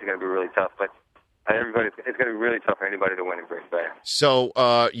the Saints are going to be really tough, but it's going to be really tough for anybody to win in Green Bay. So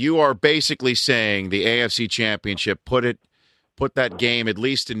you are basically saying the AFC Championship, put that game at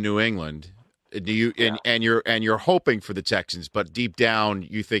least in New England. And you're hoping for the Texans, but deep down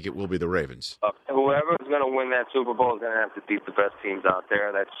you think it will be the Ravens. Whoever's going to win that Super Bowl is going to have to beat the best teams out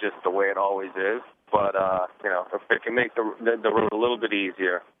there. That's just the way it always is. But if they can make the road a little bit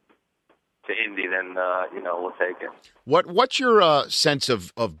easier to Indy, then we'll take it. What's your sense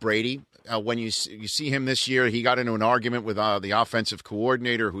of Brady? When you see him this year, he got into an argument with the offensive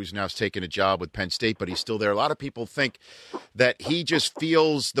coordinator, who's now taken a job with Penn State, but he's still there. A lot of people think that he just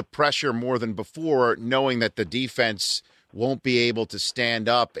feels the pressure more than before, knowing that the defense won't be able to stand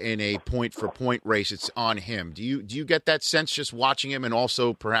up in a point-for-point race. It's on him. Do you get that sense just watching him and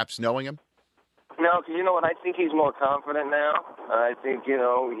also perhaps knowing him? No, because you know what? I think he's more confident now. I think,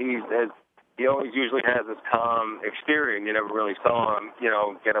 he always usually has this calm exterior, and you never really saw him,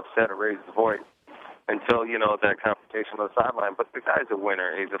 get upset or raise his voice until, that confrontation on the sideline. But the guy's a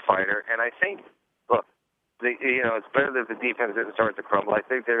winner. He's a fighter. And I think, look, it's better that the defense didn't start to crumble. I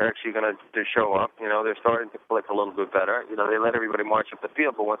think they're actually going to show up. They're starting to click a little bit better. They let everybody march up the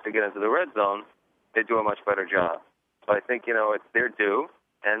field, but once they get into the red zone, they do a much better job. So I think, it's their due,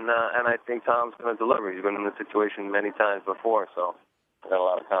 and I think Tom's going to deliver. He's been in this situation many times before, so I got a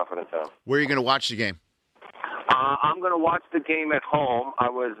lot of confidence in him. Where are you going to watch the game? I'm going to watch the game at home. I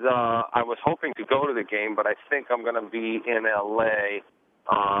was hoping to go to the game, but I think I'm going to be in L.A.,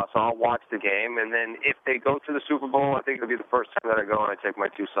 so I'll watch the game. And then if they go to the Super Bowl, I think it'll be the first time that I go and I take my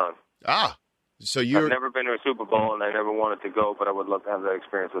two sons. So I've never been to a Super Bowl, and I never wanted to go, but I would love to have that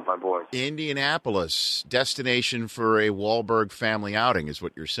experience with my boys. Indianapolis, destination for a Wahlberg family outing is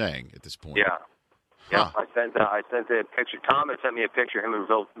what you're saying at this point. Yeah. Yeah, I sent a picture. Tom had sent me a picture of him and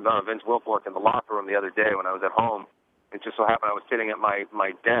Vince Wilfork in the locker room the other day when I was at home. It just so happened I was sitting at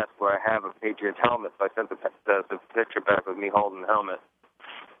my desk where I have a Patriots helmet, so I sent the picture back with me holding the helmet.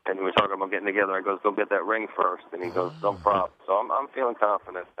 And we were talking about getting together. I goes, go get that ring first. And he goes, no problem. So I'm feeling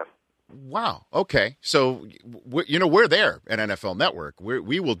confident. Wow. Okay. So, we're there at NFL Network.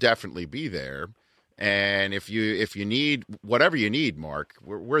 We will definitely be there. And if you need whatever you need, Mark,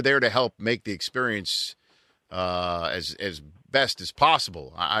 we're there to help make the experience as best as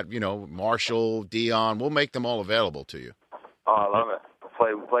possible. Marshall, Dion, we'll make them all available to you. Oh, I love it.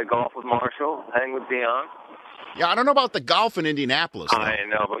 Play golf with Marshall, hang with Dion. Yeah, I don't know about the golf in Indianapolis, though. I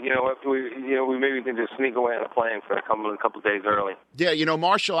know, but you know what? We maybe can just sneak away on the plane for a couple of days early. Yeah,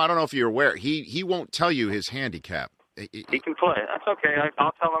 Marshall, I don't know if you're aware, he won't tell you his handicap. He can play. That's okay.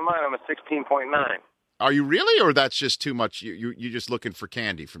 I'll tell him mine. I'm a 16.9. Are you really, or that's just too much? You're just looking for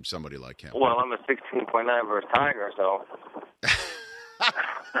candy from somebody like him? Well, I'm a 16.9 versus Tiger, so.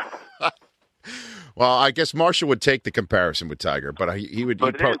 Well, I guess Marshall would take the comparison with Tiger, but he would.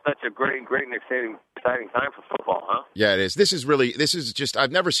 But it is such a great and exciting time for football, huh? Yeah, it is. This is just.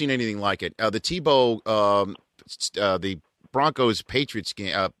 I've never seen anything like it. The Tebow, the Broncos Patriots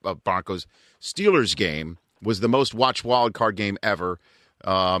game, Broncos Steelers game was the most watched wild card game ever.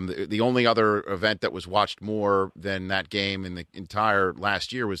 The only other event that was watched more than that game in the entire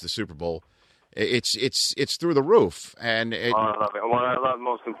last year was the Super Bowl. It's through the roof, and I love it. What I love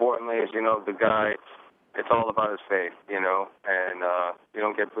most importantly is the guy. It's all about his faith, and you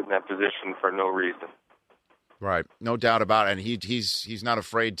don't get put in that position for no reason. Right, no doubt about it. And he's not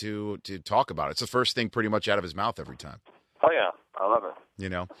afraid to talk about it. It's the first thing pretty much out of his mouth every time. Oh yeah, I love it.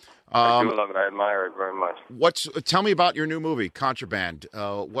 I do love it. I admire it very much. Tell me about your new movie, Contraband.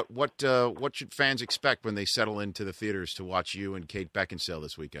 What should fans expect when they settle into the theaters to watch you and Kate Beckinsale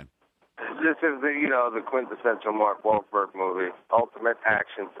this weekend? This is the quintessential Mark Wahlberg movie, ultimate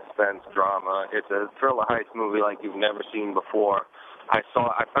action, suspense, drama. It's a thriller heist movie like you've never seen before. I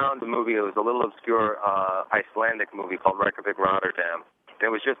found the movie. It was a little obscure Icelandic movie called Reykjavik Rotterdam. And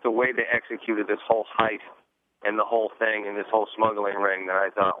it was just the way they executed this whole heist and the whole thing and this whole smuggling ring that I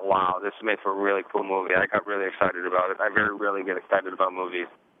thought, wow, this is made for a really cool movie. I got really excited about it. I very rarely get excited about movies.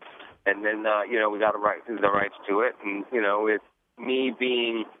 And then, we got the rights to it. And, it's me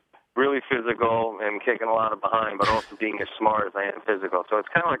being really physical and kicking a lot of behind, but also being as smart as I am physical. So it's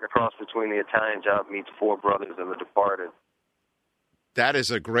kind of like a cross between The Italian Job meets Four Brothers and The Departed. That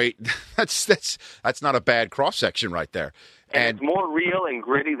is a great. That's not a bad cross section right there. And it's more real and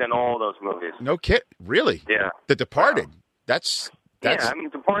gritty than all those movies. No kid, really? Yeah. The Departed. Wow. That's. Yeah, I mean,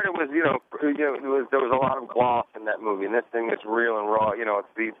 Departed was there was a lot of gloss in that movie, and this thing is real and raw.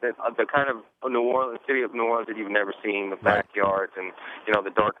 It's the kind of city of New Orleans that you've never seen, the backyards, and the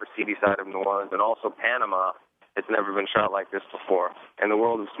darker, seedy side of New Orleans, and also Panama. It's never been shot like this before, and the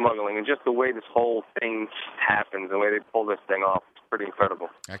world of smuggling, and just the way this whole thing happens, the way they pull this thing off, it's pretty incredible.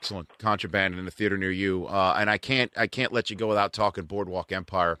 Excellent. Contraband in the theater near you, and I can't let you go without talking Boardwalk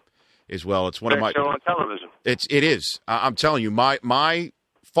Empire as well. It's one of my show on television. It is. I'm telling you, my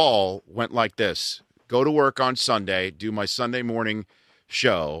fall went like this: go to work on Sunday, do my Sunday morning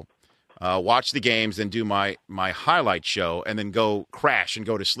show, watch the games, then do my highlight show, and then go crash and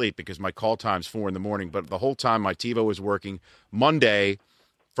go to sleep because my call time's 4 a.m. But the whole time my TiVo was working. Monday,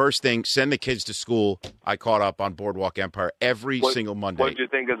 first thing, send the kids to school. I caught up on Boardwalk Empire every single Monday. What did you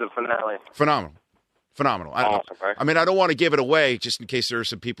think of the finale? Phenomenal. Awesome, right? I mean, I don't want to give it away just in case there are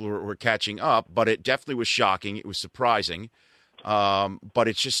some people who are catching up, but it definitely was shocking. It was surprising. But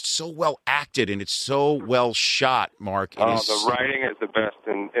it's just so well acted and it's so well shot, Mark. The writing is the best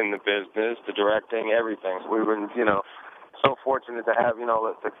in the business, the directing, everything. So we were, so fortunate to have,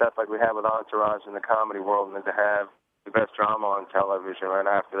 the success like we have with Entourage in the comedy world, and then to have the best drama on television right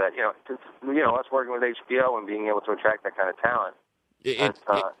after that. Us working with HBO and being able to attract that kind of talent.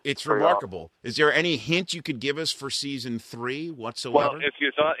 It's remarkable. Awesome. Is there any hint you could give us for season 3 whatsoever? Well, if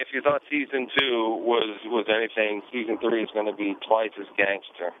you thought season 2 was anything, season 3 is going to be twice as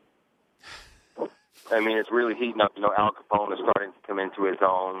gangster. I mean, it's really heating up. Al Capone is starting to come into his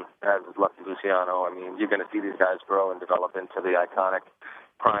own, as is Lucky Luciano. I mean, you're going to see these guys grow and develop into the iconic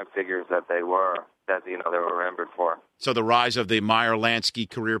crime figures that they were remembered for. So the rise of the Meyer Lansky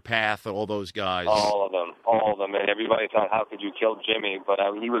career path, all those guys. All of them. And everybody thought, how could you kill Jimmy? But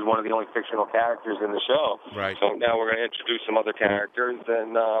he was one of the only fictional characters in the show. Right. So now we're going to introduce some other characters,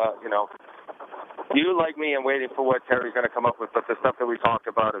 and, you, like me, I'm waiting for what Terry's going to come up with, but the stuff that we talked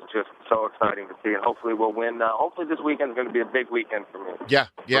about is just so exciting to see, and hopefully we'll win. Hopefully this weekend is going to be a big weekend for me. Yeah,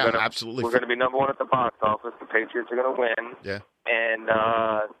 absolutely. We're going to be number 1 at the box office. The Patriots are going to win. Yeah.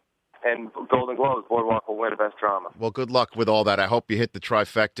 And Golden Globes, Boardwalk will win Best Drama. Well, good luck with all that. I hope you hit the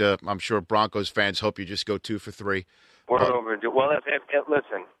trifecta. I'm sure Broncos fans hope you just go 2 for 3. We're overdue. Well,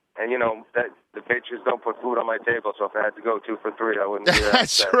 listen, And, you know, that the Patriots don't put food on my table, so if I had to go 2 for 3, I wouldn't do that.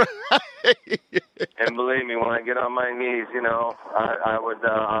 That's right. And believe me, when I get on my knees, you know, I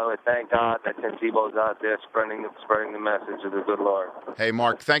would thank God that Tim Tebow's out there spreading the message of the good Lord. Hey,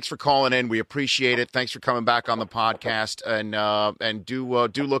 Mark, thanks for calling in. We appreciate it. Thanks for coming back on the podcast. And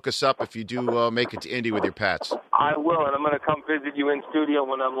do look us up if you do make it to Indy with your Pats. I will, and I'm going to come visit you in studio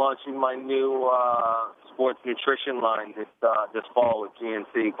when I'm launching my new sports nutrition line this fall with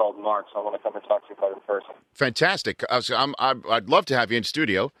GNC called Mark. So I want to come and talk to you about it in person. Fantastic. I'd love to have you in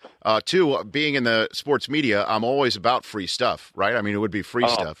studio. Two, being in the sports media, I'm always about free stuff, right? I mean, it would be free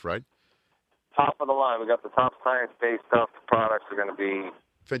stuff, right? Top of the line. We got the top science-based stuff. The products are going to be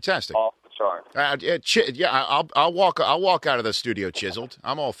fantastic, off the chart. I'll walk out of the studio chiseled.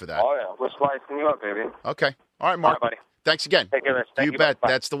 I'm all for that. Oh yeah, we're slicing you up, baby. Okay. All right, Mark. All right, buddy. Thanks again. Take care, Rich. Thank you. Bet. Bye.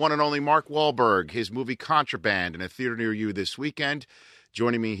 That's the one and only Mark Wahlberg. His movie Contraband in a theater near you this weekend.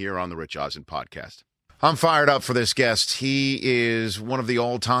 Joining me here on the Rich Eisen podcast. I'm fired up for this guest. He is one of the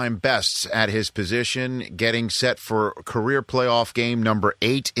all-time bests at his position, getting set for career playoff game number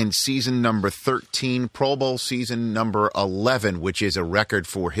 8 in season number 13, Pro Bowl season number 11, which is a record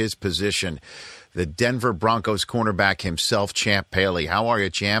for his position. The Denver Broncos cornerback himself, Champ Paley. How are you,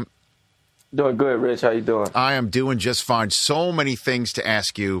 Champ? Doing good, Rich. How you doing? I am doing just fine. So many things to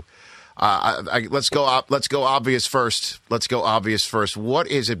ask you. Let's go obvious first.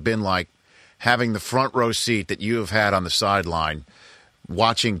 What has it been like having the front row seat that you have had on the sideline,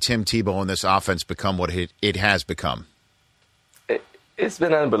 watching Tim Tebow and this offense become what it has become? It's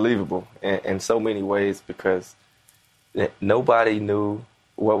been unbelievable in so many ways because nobody knew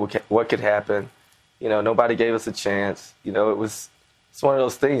what could happen. You know, nobody gave us a chance. You know, it's one of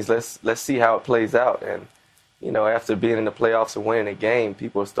those things. Let's see how it plays out. And you know, after being in the playoffs and winning a game,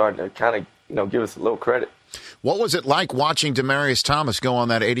 people are starting to kind of, you know, give us a little credit. What was it like watching Demaryius Thomas go on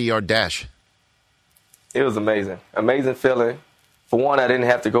that 80-yard dash? It was amazing. Amazing feeling. For one, I didn't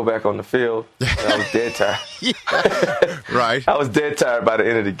have to go back on the field. I was dead tired. Right. I was dead tired by the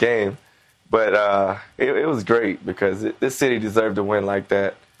end of the game. But it was great because this city deserved to win like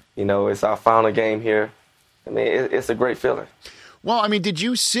that. You know, it's our final game here. I mean, it's a great feeling. Well, I mean, did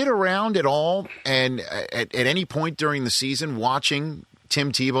you sit around at all and at any point during the season watching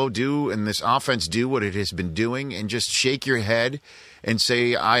Tim Tebow do and this offense do what it has been doing and just shake your head and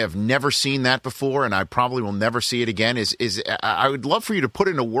say, I have never seen that before and I probably will never see it again? I would love for you to put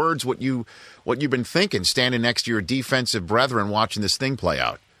into words what you've been thinking standing next to your defensive brethren watching this thing play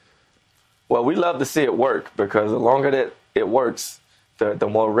out. Well, we love to see it work because the longer that it works, the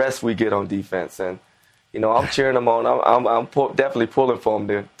more rest we get on defense. And you know, I'm cheering them on. I'm definitely pulling for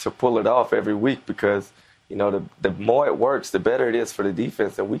them to pull it off every week because, you know, the more it works, the better it is for the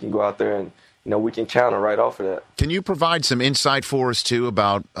defense, and we can go out there and, you know, we can counter right off of that. Can you provide some insight for us, too,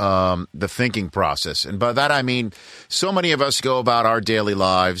 about the thinking process? And by that I mean so many of us go about our daily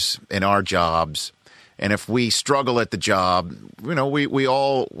lives and our jobs, and if we struggle at the job, you know, we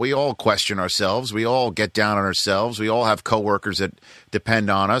all question ourselves. We all get down on ourselves. We all have coworkers that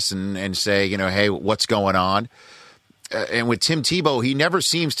depend on us and say, you know, hey, what's going on? And with Tim Tebow, he never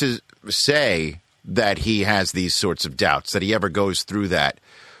seems to say that he has these sorts of doubts, that he ever goes through that.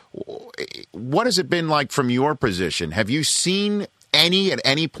 What has it been like from your position? Have you seen at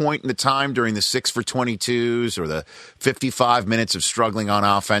any point in the time during the 6 for 22s or the 55 minutes of struggling on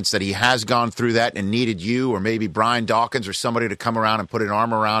offense that he has gone through that and needed you or maybe Brian Dawkins or somebody to come around and put an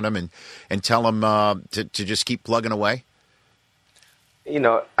arm around him and tell him to just keep plugging away? You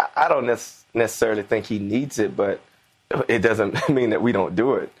know, I don't necessarily think he needs it, but it doesn't mean that we don't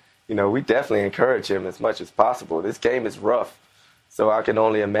do it. You know, we definitely encourage him as much as possible. This game is rough, so I can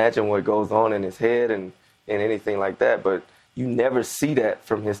only imagine what goes on in his head and anything like that, but you never see that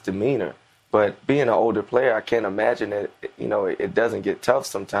from his demeanor. But being an older player, I can't imagine that, you know, it doesn't get tough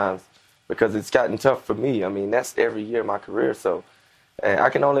sometimes because it's gotten tough for me. I mean, that's every year of my career. So I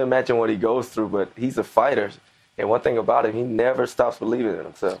can only imagine what he goes through, but he's a fighter. And one thing about him, he never stops believing in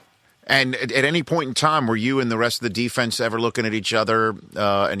himself. And at any point in time, were you and the rest of the defense ever looking at each other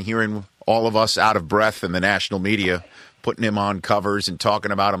and hearing all of us out of breath in the national media putting him on covers and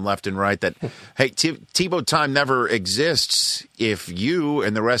talking about him left and right that, hey, Tebow time never exists if you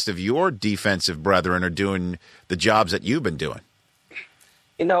and the rest of your defensive brethren are doing the jobs that you've been doing?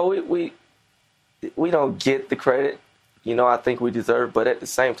 You know, we don't get the credit, you know, I think we deserve, but at the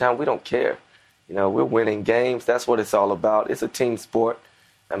same time, we don't care. You know, we're winning games. That's what it's all about. It's a team sport.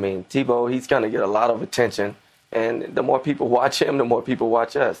 I mean, Tebow, he's going to get a lot of attention, and the more people watch him, the more people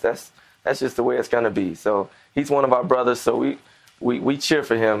watch us. That's just the way it's going to be. So he's one of our brothers, so we we cheer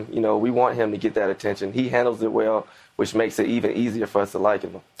for him. You know, we want him to get that attention. He handles it well, which makes it even easier for us to like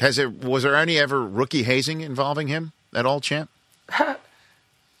him. Was there any ever rookie hazing involving him at all, champ?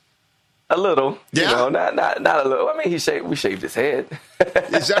 A little, yeah. You know, not a little. I mean, we shaved his head.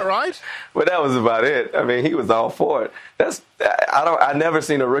 Is that right? But that was about it. I mean, he was all for it. I never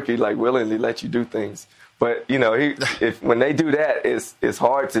seen a rookie like willingly let you do things. But you know, when they do that, it's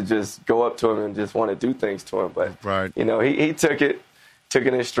hard to just go up to him and just want to do things to him. But right. You know, he took it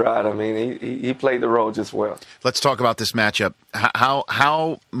in stride. I mean, he played the role just well. Let's talk about this matchup.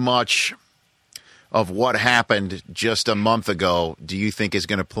 How much of what happened just a month ago do you think is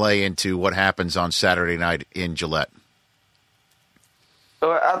going to play into what happens on Saturday night in Gillette?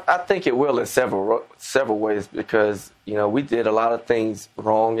 Well, I think it will in several ways because, you know, we did a lot of things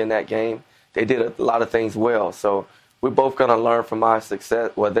wrong in that game. They did a lot of things well. So we're both going to learn from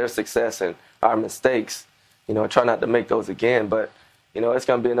their success and our mistakes, you know, and try not to make those again. But, you know, it's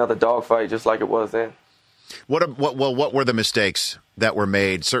going to be another dogfight just like it was then. What were the mistakes that were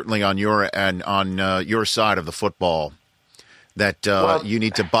made, certainly on your side of the football, that you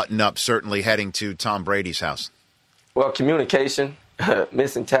need to button up, certainly heading to Tom Brady's house? Well, communication,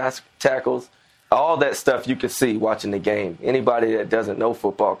 missing tackles, all that stuff you could see watching the game. Anybody that doesn't know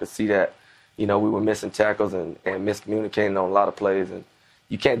football could see that, you know, we were missing tackles and miscommunicating on a lot of plays. And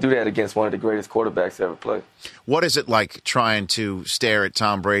you can't do that against one of the greatest quarterbacks ever played. What is it like trying to stare at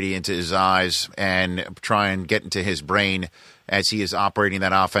Tom Brady into his eyes and try and get into his brain as he is operating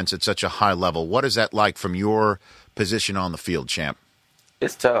that offense at such a high level? What is that like from your position on the field, champ?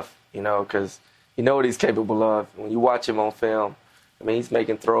 It's tough, you know, because you know what he's capable of. When you watch him on film, I mean, he's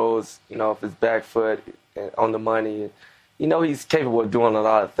making throws, you know, off his back foot on the money. You know he's capable of doing a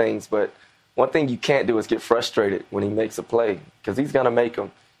lot of things, but one thing you can't do is get frustrated when he makes a play because he's going to make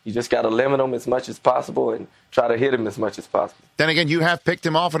them. You just got to limit him as much as possible and try to hit him as much as possible. Then again, you have picked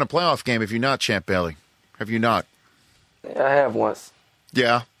him off in a playoff game, have you not, Champ Bailey? Have you not? Yeah, I have once.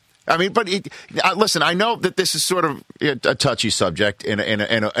 Yeah. I mean, but listen, I know that this is sort of a touchy subject in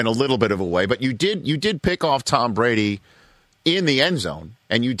a little bit of a way, but you did pick off Tom Brady in the end zone,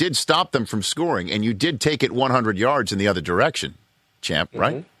 and you did stop them from scoring, and you did take it 100 yards in the other direction, Champ,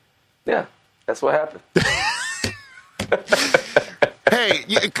 right? Yeah. That's what happened. Hey,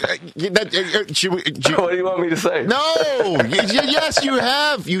 what do you want me to say? No, yes, you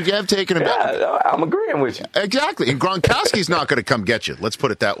have. You have taken him. Yeah, I'm agreeing with you. Exactly, and Gronkowski's not going to come get you. Let's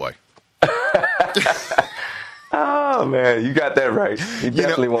put it that way. Oh man, you got that right. He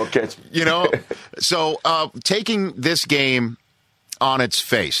definitely won't catch me. You know, so taking this game on its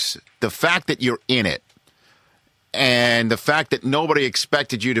face, the fact that you're in it, and the fact that nobody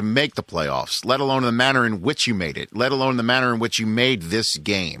expected you to make the playoffs, let alone the manner in which you made it, let alone the manner in which you made this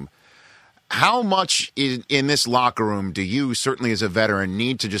game, how much in this locker room do you, certainly as a veteran,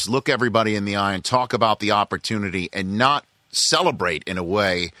 need to just look everybody in the eye and talk about the opportunity and not celebrate, in a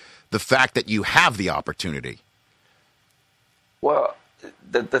way, the fact that you have the opportunity? Well,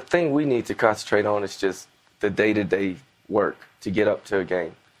 the thing we need to concentrate on is just the day-to-day work to get up to a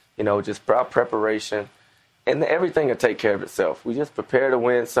game. You know, just preparation. And everything will take care of itself. We just prepare to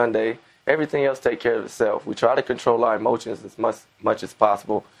win Sunday. Everything else take care of itself. We try to control our emotions as much as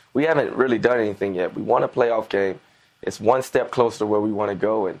possible. We haven't really done anything yet. We want a playoff game. It's one step closer to where we want to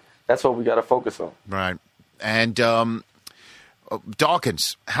go, and that's what we got to focus on. Right. And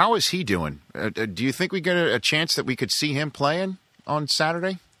Dawkins, how is he doing? Do you think we get a chance that we could see him playing on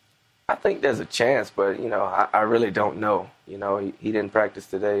Saturday? I think there's a chance, but, you know, I really don't know. You know, he didn't practice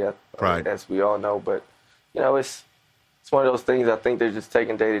today, right, as we all know, but you know, it's one of those things. I think they're just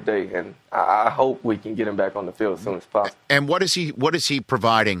taking day to day, and I hope we can get him back on the field as soon as possible. And what is he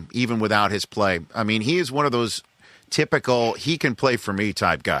providing even without his play? I mean, he is one of those typical he can play for me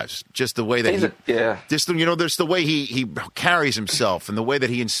type guys. Just the way that just you know, there's the way he carries himself and the way that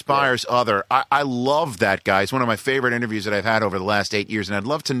he inspires other. I love that guy. It's one of my favorite interviews that I've had over the last 8 years, and I'd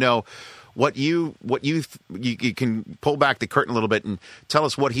love to know what you can pull back the curtain a little bit and tell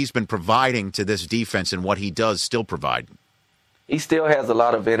us what he's been providing to this defense and what he does still provide. He still has a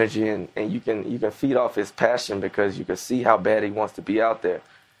lot of energy, and you can feed off his passion because you can see how bad he wants to be out there.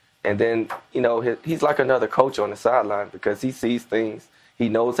 And then, you know, he's like another coach on the sideline because he sees things. He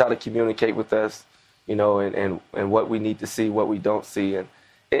knows how to communicate with us, you know, and what we need to see, what we don't see. And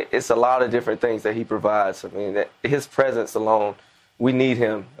it's a lot of different things that he provides. I mean, his presence alone, we need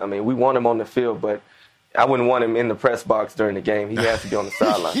him. I mean, we want him on the field, but I wouldn't want him in the press box during the game. He has to be on the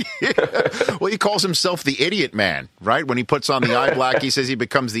sideline. Well, he calls himself the idiot man, right? When he puts on the eye black, he says he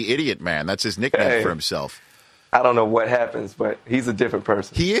becomes the idiot man. That's his nickname for himself. I don't know what happens, but he's a different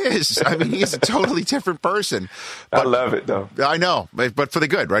person. He is. I mean, he's a totally different person. But I love it, though. I know, but for the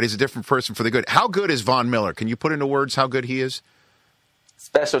good, right? He's a different person for the good. How good is Von Miller? Can you put into words how good he is?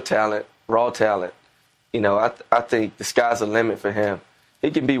 Special talent, raw talent. I think the sky's the limit for him.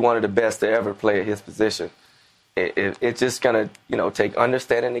 He can be one of the best to ever play at his position. It's just going to, take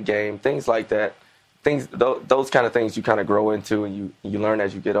understanding the game, things like that. Those kind of things you kind of grow into and you learn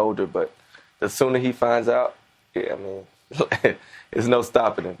as you get older. But the sooner he finds out, there's no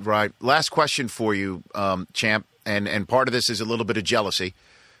stopping him. Right. Last question for you, Champ, and part of this is a little bit of jealousy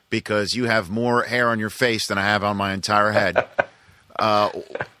because you have more hair on your face than I have on my entire head.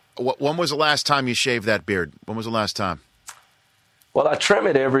 When was the last time you shaved that beard? When was the last time? Well, I trim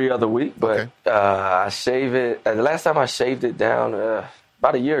it every other week, but I shave it. The last time I shaved it down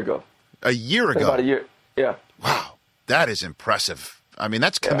about a year ago. A year ago? About a year, yeah. Wow, that is impressive. I mean,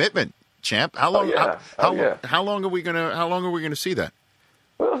 that's commitment, Champ. How long? How long are we gonna see that?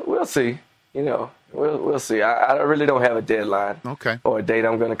 We'll see. We'll see. I really don't have a deadline. Okay. Or a date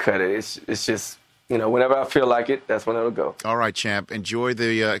I'm going to cut it. It's just. Whenever I feel like it, that's when it'll go. All right, Champ. Enjoy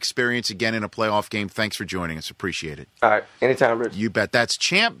the experience again in a playoff game. Thanks for joining us. Appreciate it. All right. Anytime, Rich. You bet. That's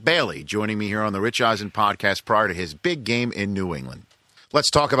Champ Bailey joining me here on the Rich Eisen podcast prior to his big game in New England. Let's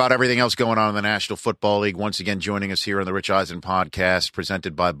talk about everything else going on in the National Football League. Once again, joining us here on the Rich Eisen podcast,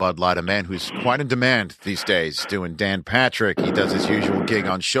 presented by Bud Light, a man who's quite in demand these days, doing Dan Patrick. He does his usual gig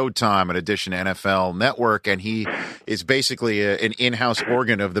on Showtime in addition to NFL Network, and he is basically an in-house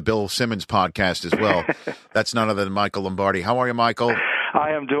organ of the Bill Simmons podcast as well. That's none other than Michael Lombardi. How are you, Michael?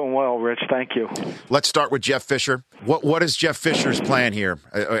 I am doing well, Rich. Thank you. Let's start with Jeff Fisher. What is Jeff Fisher's plan here?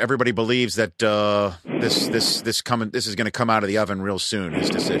 Everybody believes that this is going to come out of the oven real soon. His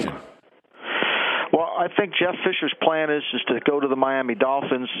decision. Well, I think Jeff Fisher's plan is to go to the Miami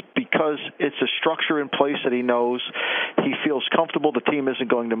Dolphins because it's a structure in place that he knows. He feels comfortable. The team isn't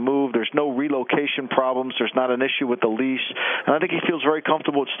going to move. There's no relocation problems. There's not an issue with the lease. And I think he feels very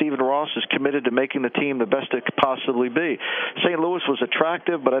comfortable that Stephen Ross is committed to making the team the best it could possibly be. St. Louis was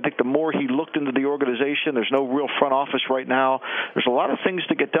attractive, but I think the more he looked into the organization, there's no real front office right now. There's a lot of things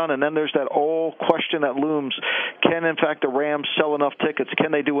to get done, and then there's that old question that looms. Can, in fact, the Rams sell enough tickets?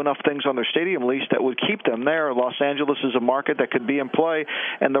 Can they do enough things on their stadium lease that would keep them there? Los Angeles is a market that could be in play,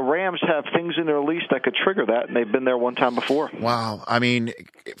 and the Rams have things in their lease that could trigger that, and they've been there one time before. Wow. I mean,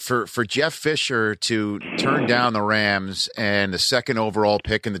 for Jeff Fisher to turn down the Rams and the second overall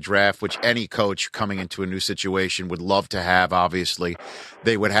pick in the draft, which any coach coming into a new situation would love to have, obviously,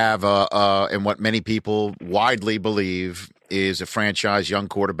 they would have, and what many people widely believe is a franchise young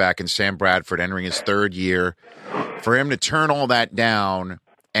quarterback in Sam Bradford entering his third year. For him to turn all that down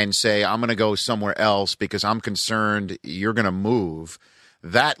and say, I'm going to go somewhere else because I'm concerned you're going to move,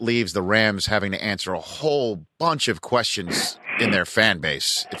 that leaves the Rams having to answer a whole bunch of questions in their fan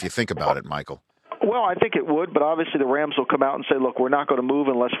base, if you think about it, Michael. Well, I think it would, but obviously the Rams will come out and say, look, we're not going to move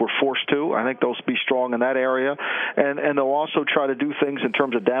unless we're forced to. I think they'll be strong in that area. And they'll also try to do things in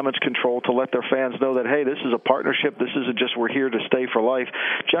terms of damage control to let their fans know that, hey, this is a partnership. This isn't just we're here to stay for life.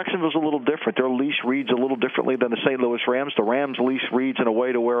 Jacksonville's a little different. Their lease reads a little differently than the St. Louis Rams. The Rams' lease reads in a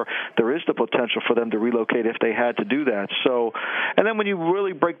way to where there is the potential for them to relocate if they had to do that. So, and then when you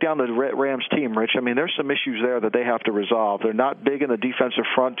really break down the Rams team, Rich, I mean, there's some issues there that they have to resolve. They're not big in the defensive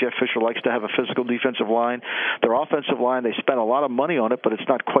front. Jeff Fisher likes to have a physical defensive line. Their offensive line, they spent a lot of money on it, but it's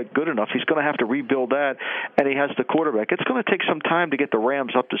not quite good enough. He's going to have to rebuild that, and he has the quarterback. It's going to take some time to get the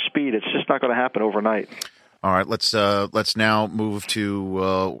Rams up to speed. It's just not going to happen overnight. All right, let's now move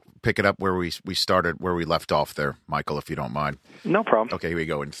to pick it up where we started, where we left off there, Michael, if you don't mind. No problem. Okay, here we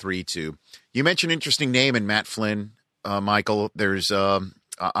go in 3, 2. You mentioned an interesting name in Matt Flynn, Michael. There's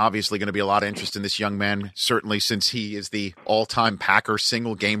obviously going to be a lot of interest in this young man, certainly since he is the all-time Packer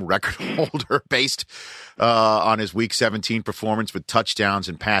single-game record holder based on his Week 17 performance with touchdowns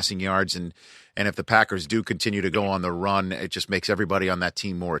and passing yards. And if the Packers do continue to go on the run, it just makes everybody on that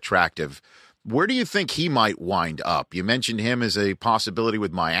team more attractive. Where do you think he might wind up? You mentioned him as a possibility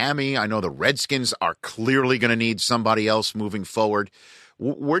with Miami. I know the Redskins are clearly going to need somebody else moving forward.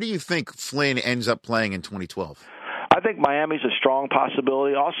 Where do you think Flynn ends up playing in 2012? I think Miami's a strong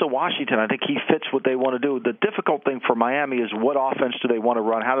possibility. Also, Washington, I think he fits what they want to do. The difficult thing for Miami is what offense do they want to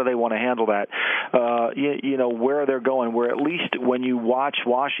run? How do they want to handle that? Where they're going, where at least when you watch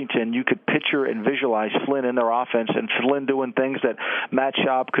Washington, you could picture and visualize Flynn in their offense and Flynn doing things that Matt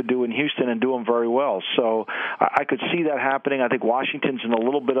Schaub could do in Houston and do them very well. So I could see that happening. I think Washington's in a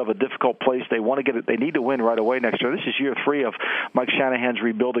little bit of a difficult place. They want to get it. They need to win right away next year. This is year 3 of Mike Shanahan's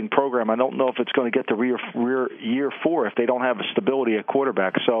rebuilding program. I don't know if it's going to get to year 4 if they don't have a stability at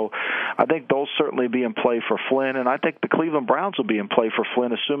quarterback. So I think they'll certainly be in play for Flynn, and I think the Cleveland Browns will be in play for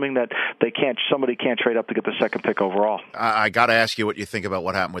Flynn, assuming that somebody can't trade up to get the second pick overall. I got to ask you what you think about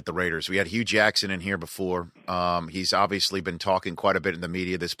what happened with the Raiders. We had Hugh Jackson in here before. He's obviously been talking quite a bit in the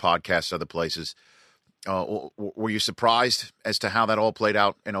media, this podcast, other places. Were you surprised as to how that all played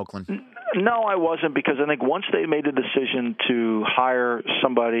out in Oakland? No, I wasn't, because I think once they made the decision to hire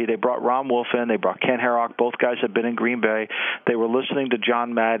somebody, they brought Ron Wolf in, they brought Ken Herrock. Both guys have been in Green Bay. They were listening to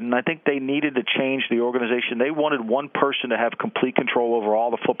John Madden. I think they needed to change the organization. They wanted one person to have complete control over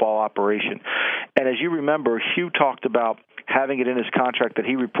all the football operation. And as you remember, Hugh talked about having it in his contract that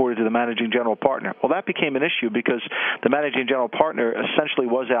he reported to the managing general partner. Well, that became an issue because the managing general partner essentially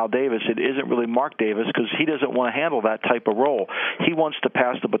was Al Davis. It isn't really Mark Davis because he doesn't want to handle that type of role. He wants to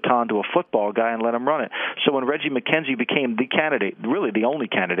pass the baton to a football guy and let him run it. So when Reggie McKenzie became the candidate, really the only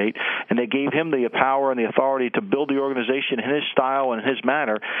candidate, and they gave him the power and the authority to build the organization in his style and his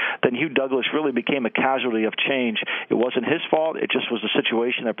manner, then Hugh Douglas really became a casualty of change. It wasn't his fault. It just was the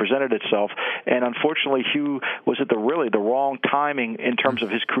situation that presented itself. And unfortunately, Hugh was at the wrong timing in terms of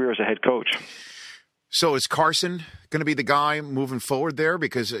his career as a head coach. So is Carson going to be the guy moving forward there?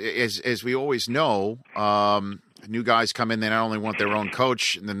 Because as we always know, new guys come in, they not only want their own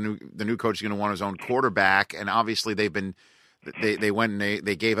coach, and the new coach is going to want his own quarterback. And obviously they went and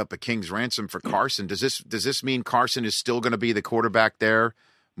they gave up a king's ransom for Carson. Does this mean Carson is still going to be the quarterback there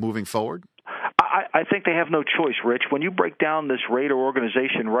moving forward? I think they have no choice, Rich. When you break down this Raider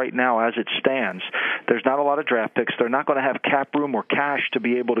organization right now as it stands, there's not a lot of draft picks. They're not going to have cap room or cash to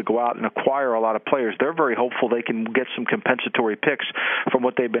be able to go out and acquire a lot of players. They're very hopeful they can get some compensatory picks from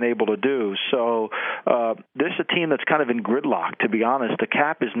what they've been able to do. So this is a team that's kind of in gridlock, to be honest. The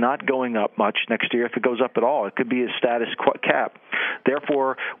cap is not going up much next year. If it goes up at all, it could be a status cap.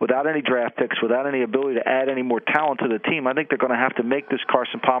 Therefore, without any draft picks, without any ability to add any more talent to the team, I think they're going to have to make this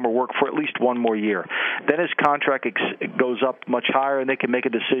Carson Palmer work for at least one more year. Then his contract goes up much higher, and they can make a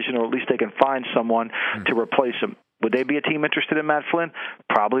decision, or at least they can find someone to replace him. Would they be a team interested in Matt Flynn?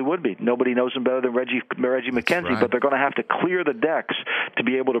 Probably would be. Nobody knows him better than Reggie McKenzie, but they're going to have to clear the decks to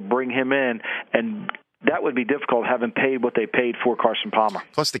be able to bring him in, and that would be difficult, having paid what they paid for Carson Palmer.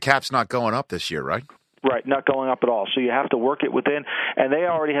 Plus, the cap's not going up this year, right? Right, not going up at all. So you have to work it within, and they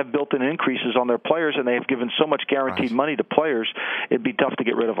already have built-in increases on their players, and they have given so much guaranteed money to players, it'd be tough to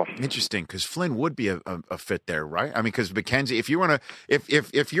get rid of them. Interesting, because Flynn would be a fit there, right? I mean, because McKenzie, if you want to,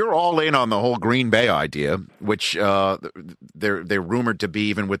 if you're all in on the whole Green Bay idea, which they're rumored to be,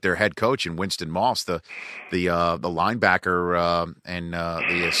 even with their head coach and Winston Moss, the linebacker and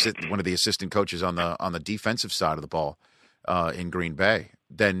one of the assistant coaches on the defensive side of the ball in Green Bay,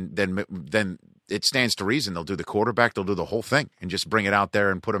 then it stands to reason they'll do the quarterback, they'll do the whole thing, and just bring it out there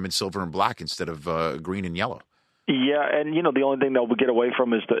and put them in silver and black instead of green and yellow. Yeah, and the only thing they'll get away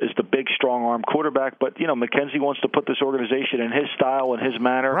from is the big, strong-arm quarterback. But McKenzie wants to put this organization in his style and his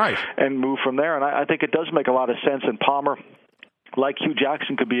manner, and move from there. And I think it does make a lot of sense. And Palmer, like Hugh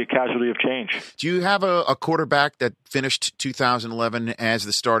Jackson, could be a casualty of change. Do you have a quarterback that finished 2011 as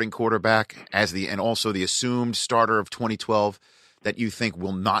the starting quarterback, and also the assumed starter of 2012, that you think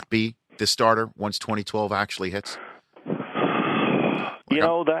will not be the starter once 2012 actually hits?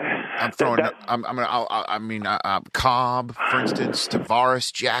 Cobb, for instance,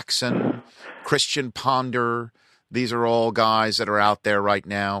 Tavares, Jackson, Christian Ponder. These are all guys that are out there right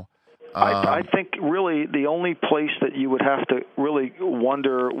now. I think really the only place that you would have to really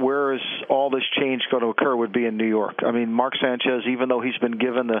wonder where is all this change going to occur would be in New York. I mean, Mark Sanchez, even though he's been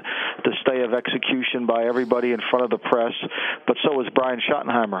given the stay of execution by everybody in front of the press, but so is Brian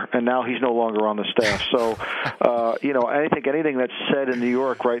Schottenheimer, and now he's no longer on the staff. So, I think anything that's said in New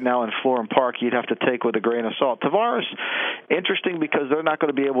York right now in Florham Park, you'd have to take with a grain of salt. Tavares, interesting because they're not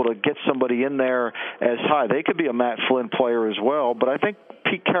going to be able to get somebody in there as high. They could be a Matt Flynn player as well, but I think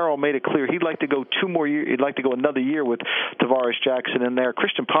Pete Carroll made it clear he'd like to go 2 more years. He'd like to go another year with Tavares Jackson in there.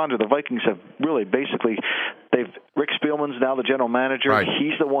 Christian Ponder, the Vikings have really basically Rick Spielman's now the general manager. Right.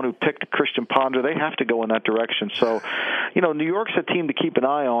 He's the one who picked Christian Ponder. They have to go in that direction. So, New York's a team to keep an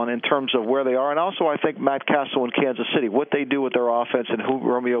eye on in terms of where they are. And also, I think Matt Castle in Kansas City, what they do with their offense and who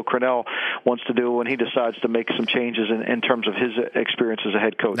Romeo Crennel wants to do when he decides to make some changes in terms of his experience as a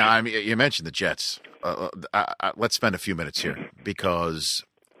head coach. Now, I mean, you mentioned the Jets. Let's spend a few minutes here because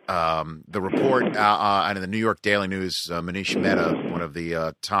the report out of the New York Daily News, Manish Mehta, one of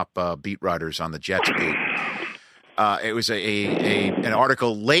the top beat writers on the Jets beat, it was an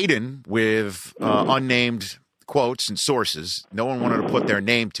article laden with unnamed quotes and sources. No one wanted to put their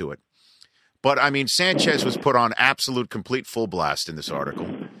name to it. But, I mean, Sanchez was put on absolute, complete full blast in this article.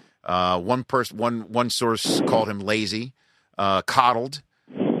 One source called him lazy, coddled,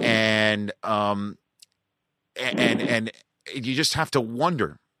 and you just have to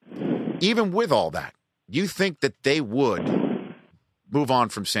wonder, even with all that, you think that they would move on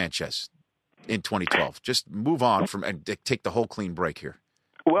from Sanchez in 2012? Just move on from and take the whole clean break here.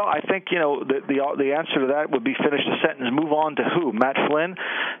 Well, I think, the answer to that would be finish the sentence. Move on to who? Matt Flynn?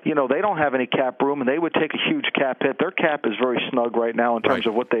 They don't have any cap room, and they would take a huge cap hit. Their cap is very snug right now in terms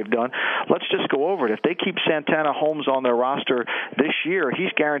of what they've done. Let's just go over it. If they keep Santana Holmes on their roster this year, he's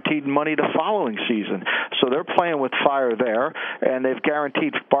guaranteed money the following season. So they're playing with fire there, and they've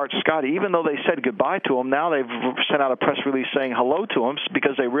guaranteed Bart Scott. Even though they said goodbye to him, now they've sent out a press release saying hello to him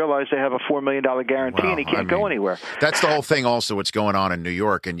because they realize they have a $4 million guarantee, and he can't go anywhere. That's the whole thing also what's going on in New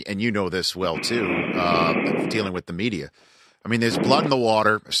York. And you know this well, too, dealing with the media. I mean, there's blood in the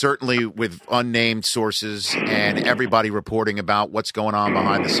water, certainly with unnamed sources and everybody reporting about what's going on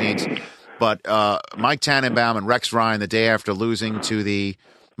behind the scenes. But Mike Tannenbaum and Rex Ryan, the day after losing to the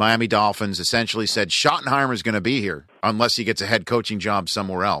Miami Dolphins, essentially said Schottenheimer's going to be here unless he gets a head coaching job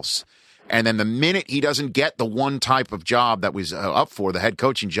somewhere else. And then the minute he doesn't get the one type of job that was up for, the head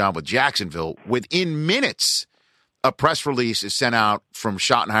coaching job with Jacksonville, within minutes, a press release is sent out from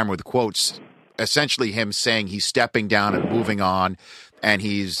Schottenheimer with quotes, essentially him saying he's stepping down and moving on, and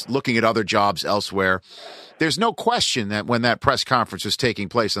he's looking at other jobs elsewhere. There's no question that when that press conference was taking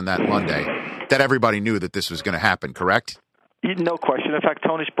place on that Monday, that everybody knew that this was going to happen, correct? No question. In fact,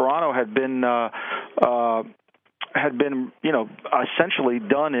 Tony Sparano had been essentially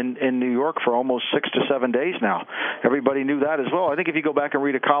done in New York for almost 6 to 7 days now. Everybody knew that as well. I think if you go back and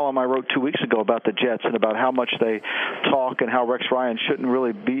read a column I wrote 2 weeks ago about the Jets and about how much they talk and how Rex Ryan shouldn't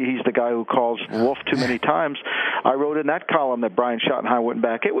really be, he's the guy who calls Wolf too many times. I wrote in that column that Brian Schottenheimer went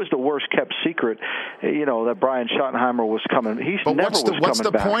back. It was the worst kept secret, that Brian Schottenheimer was coming. What's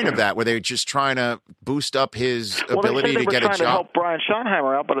the point of that? Were they just trying to boost up his ability to get a job? They were trying to help Brian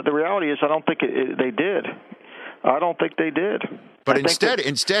Schottenheimer out, but the reality is I don't think they did. I don't think they did. But instead,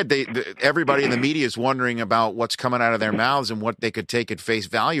 everybody in the media is wondering about what's coming out of their mouths and what they could take at face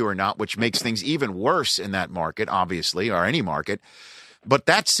value or not, which makes things even worse in that market, obviously, or any market. But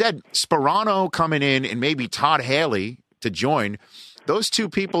that said, Sparano coming in and maybe Todd Haley to join, those two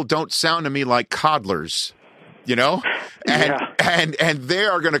people don't sound to me like coddlers, And they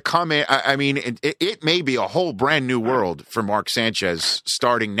are going to come in. I mean, it may be a whole brand new world for Mark Sanchez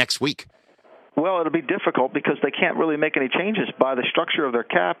starting next week. Well, it'll be difficult because they can't really make any changes by the structure of their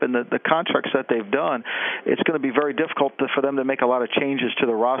cap and the contracts that they've done. It's going to be very difficult for them to make a lot of changes to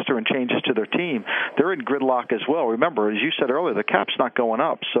the roster and changes to their team. They're in gridlock as well. Remember, as you said earlier, the cap's not going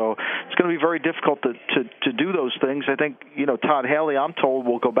up, so it's going to be very difficult to do those things. I think Todd Haley, I'm told,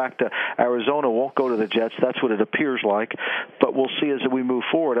 will go back to Arizona, won't go to the Jets. That's what it appears like, but we'll see as we move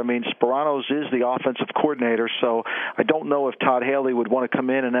forward. I mean, Sparano's is the offensive coordinator, so I don't know if Todd Haley would want to come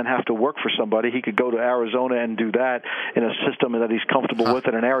in and then have to work for somebody. He could go to Arizona and do that in a system that he's comfortable with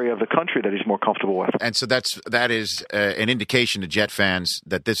in an area of the country that he's more comfortable with. And so that is an indication to Jet fans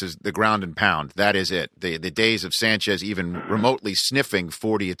that this is the ground and pound. That is it. The days of Sanchez even remotely sniffing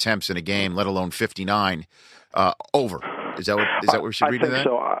 40 attempts in a game, let alone 59, over. Is that what we should read in that?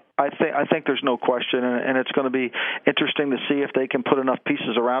 So. I think there's no question, and it's going to be interesting to see if they can put enough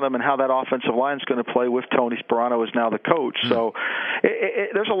pieces around him and how that offensive line is going to play with Tony Sparano as now the coach. So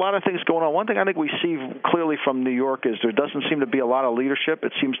there's a lot of things going on. One thing I think we see clearly from New York is there doesn't seem to be a lot of leadership.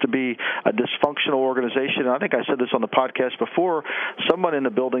 It seems to be a dysfunctional organization. And I think I said this on the podcast before. Someone in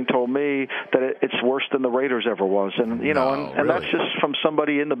the building told me that it's worse than the Raiders ever was, and and that's just from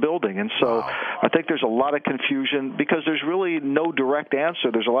somebody in the building. And so I think there's a lot of confusion because there's really no direct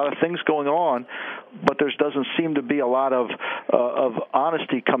answer. There's a lot of things going on, but there doesn't seem to be a lot of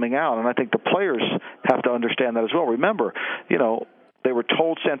honesty coming out, and I think the players have to understand that as well. Remember, they were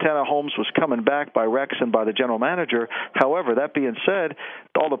told Santana Holmes was coming back by Rex and by the general manager. However, that being said,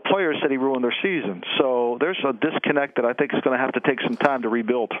 all the players said he ruined their season. So there's a disconnect that I think is going to have to take some time to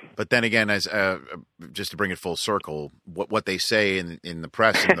rebuild. But then again, as just to bring it full circle, what they say in the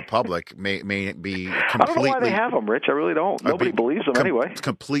press and the public may be completely. I don't know why they have them, Rich. I really don't. Nobody believes them anyway.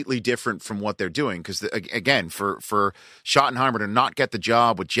 Completely different from what they're doing. Because again, for Schottenheimer to not get the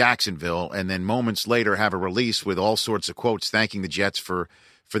job with Jacksonville and then moments later have a release with all sorts of quotes thanking the Jets for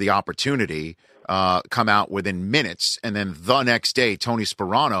the opportunity, come out within minutes, and then the next day Tony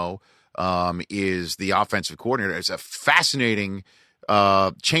Sparano is the offensive coordinator. It's a fascinating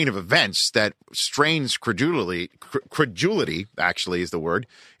chain of events that strains credulity actually is the word.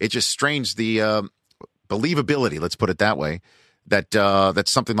 It just strains the believability, let's put it that way, that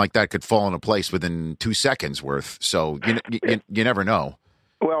something like that could fall into place within 2 seconds worth. So you never know.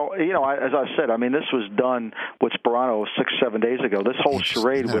 Well, as I said, this was done with Sperano 6-7 days ago. This whole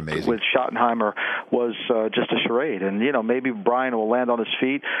charade with Schottenheimer was just a charade. And, maybe Brian will land on his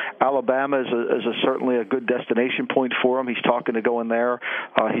feet. Alabama is certainly a good destination point for him. He's talking to go in there.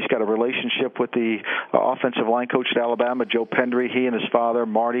 He's got a relationship with the offensive line coach at Alabama, Joe Pendry. He and his father,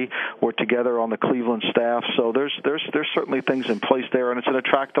 Marty, were together on the Cleveland staff. So there's certainly things in place there. And it's an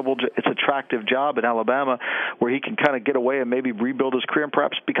attractive job in Alabama where he can kind of get away and maybe rebuild his career and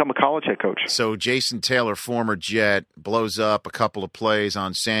perhaps become a college head coach. So Jason Taylor, former Jet, blows up a couple of plays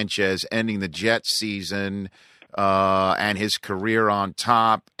on Sanchez, ending the Jet season and his career on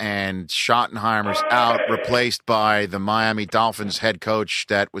top, and Schottenheimer's out, replaced by the Miami Dolphins head coach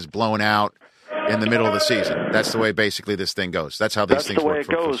that was blown out in the middle of the season. That's the way basically this thing goes. That's how these things work. That's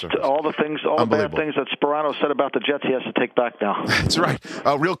the way it goes. All the bad things that Sperano said about the Jets, he has to take back now. That's right.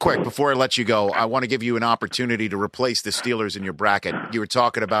 Real quick, before I let you go, I want to give you an opportunity to replace the Steelers in your bracket. You were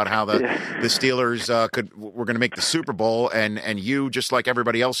talking about how the Steelers were going to make the Super Bowl, and you, just like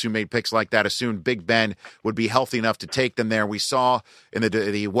everybody else who made picks like that, assumed Big Ben would be healthy enough to take them there. We saw in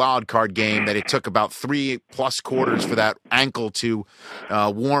the wild card game that it took about 3+ quarters for that ankle to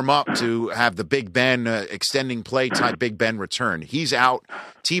warm up to have the Big Ben extending play type Big Ben return. He's out.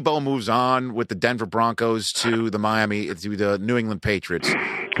 Tebow moves on with the Denver Broncos to the New England Patriots.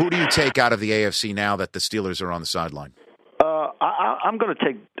 Who do you take out of the AFC now that the Steelers are on the sideline? I'm going to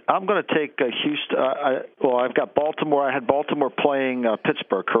take Houston. I've got Baltimore. I had Baltimore playing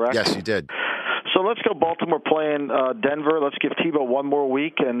Pittsburgh, correct? Yes, you did. So let's go Baltimore playing Denver. Let's give Tebow one more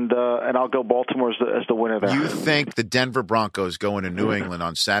week, and I'll go Baltimore as the winner there. You think the Denver Broncos go into New England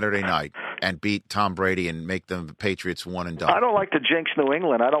on Saturday night and beat Tom Brady and make them the Patriots one and done? I don't like to jinx New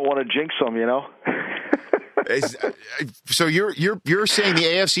England. I don't want to jinx them, So you're saying the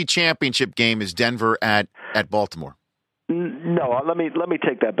AFC Championship game is Denver at Baltimore? No, let me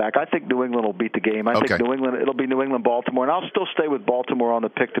take that back. I think New England will beat the game. I think it'll be New England Baltimore, and I'll still stay with Baltimore on the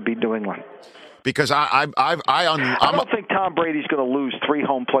pick to beat New England. Because I don't think Tom Brady's going to lose 3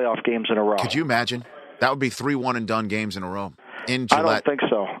 home playoff games in a row. Could you imagine? That would be 3 one-and-done games in a row in Gillette. I don't think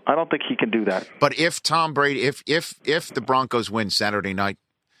so. I don't think he can do that. But if Tom Brady, if the Broncos win Saturday night,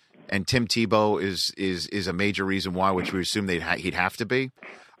 and Tim Tebow is a major reason why, which we assume he'd have to be,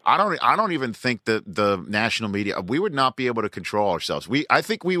 I don't even think that the national media, we would not be able to control ourselves. I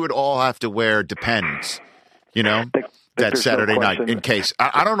think we would all have to wear Depends, that Saturday night in case.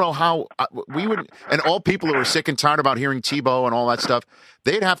 I don't know how we would, and all people who are sick and tired about hearing Tebow and all that stuff,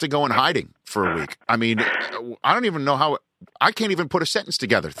 they'd have to go in hiding for a week. I mean, I don't even know how. I can't even put a sentence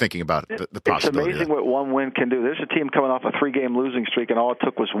together thinking about it, the possibility. It's amazing what one win can do. There's a team coming off a 3-game losing streak, and all it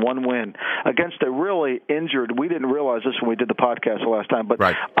took was one win against a really injured. We didn't realize this when we did the podcast the last time, but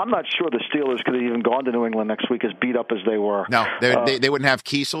right. I'm not sure the Steelers could have even gone to New England next week as beat up as they were. No, they wouldn't have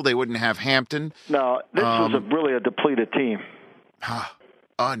Kiesel. They wouldn't have Hampton. No, this was really a depleted team.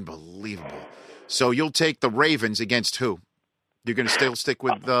 Unbelievable. So you'll take the Ravens against who? You're going to still stick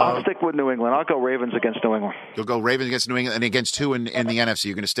with I'll stick with New England. I'll go Ravens against New England. You'll go Ravens against New England, and against who in the NFC?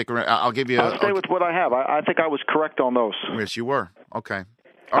 You're going to stick around? I'll give you. I'll stay with what I have. I think I was correct on those. Yes, you were. Okay.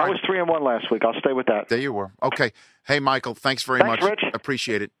 I was 3-1 last week. I'll stay with that. There you were. Okay. Hey, Michael, thanks very much. Rich.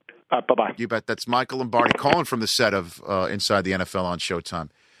 Appreciate it. Bye-bye. You bet. That's Michael Lombardi calling from the set of Inside the NFL on Showtime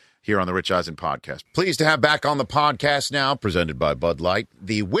here on the Rich Eisen podcast. Pleased to have back on the podcast now, presented by Bud Light,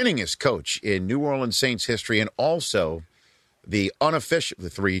 the winningest coach in New Orleans Saints history, and also the unofficial,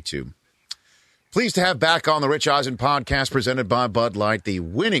 the 3-2. Pleased to have back on the Rich Eisen podcast presented by Bud Light, the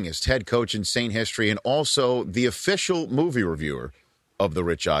winningest head coach in Saint history and also the official movie reviewer of the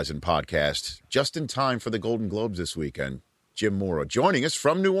Rich Eisen podcast, just in time for the Golden Globes this weekend, Jim Mora, joining us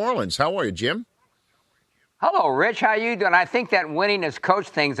from New Orleans. How are you, Jim? Hello, Rich. How you doing? I think that winningest coach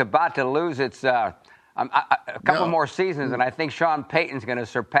thing's about to lose its a couple more seasons, and I think Sean Payton's going to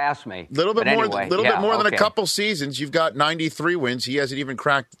surpass me. A little bit more than a couple seasons. You've got 93 wins. He hasn't even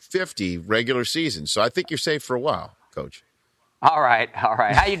cracked 50 regular seasons. So I think you're safe for a while, Coach. All right.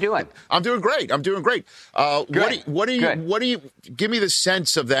 How you doing? I'm doing great. What do you give me the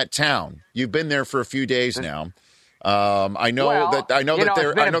sense of that town? You've been there for a few days now. I know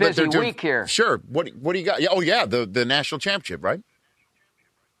that they're doing week here. Sure. What do you got? Oh yeah, the national championship, right?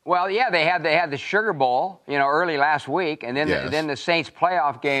 Well, yeah, they had the Sugar Bowl, early last week, and then the Saints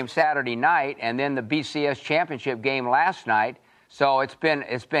playoff game Saturday night, and then the BCS championship game last night. So it's been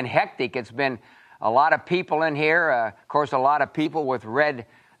hectic. It's been a lot of people in here. Of course, a lot of people with red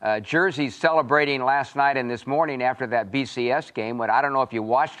jerseys celebrating last night and this morning after that BCS game. But I don't know if you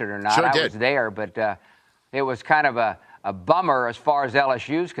watched it or not. Sure I was there, but it was kind of a bummer as far as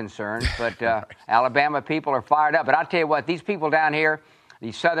LSU's concerned. But Alabama people are fired up. But I'll tell you what, these people down here,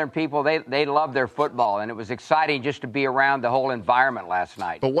 these Southern people, they love their football, and it was exciting just to be around the whole environment last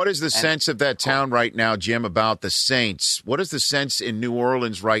night. But what is the sense of that town right now, Jim, about the Saints? What is the sense in New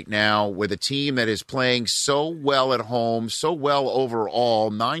Orleans right now with a team that is playing so well at home, so well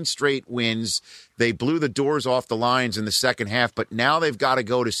overall, 9 straight wins? They blew the doors off the Lions in the second half, but now they've got to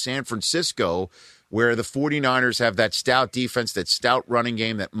go to San Francisco, where the 49ers have that stout defense, that stout running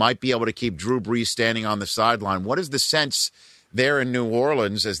game that might be able to keep Drew Brees standing on the sideline. What is the sense there in New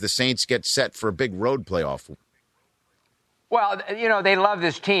Orleans as the Saints get set for a big road playoff? Well, they love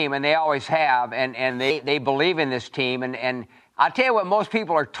this team, and they always have, and they believe in this team. And I'll tell you what most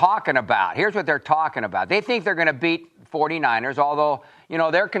people are talking about. Here's what they're talking about. They think they're going to beat 49ers, although,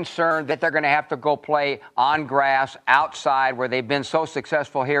 they're concerned that they're going to have to go play on grass, outside, where they've been so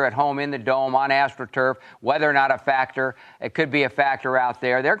successful here at home in the Dome, on AstroTurf. Whether or not a factor, it could be a factor out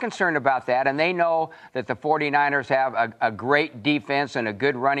there. They're concerned about that, and they know that the 49ers have a great defense and a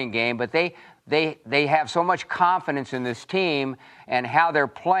good running game, but they have so much confidence in this team and how they're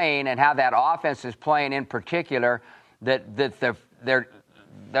playing and how that offense is playing in particular that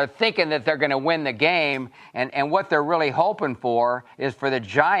they're thinking that they're going to win the game, and what they're really hoping for is for the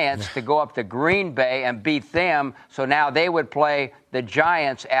Giants to go up to Green Bay and beat them, so now they would play the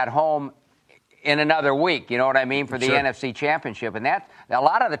Giants at home in another week, you know what I mean, for the NFC Championship. And that a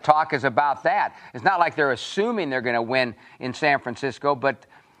lot of the talk is about that. It's not like they're assuming they're going to win in San Francisco, but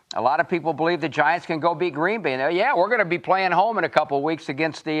a lot of people believe the Giants can go beat Green Bay. And we're going to be playing home in a couple of weeks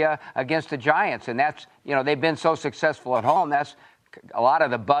against the Giants, and that's they've been so successful at home. That's a lot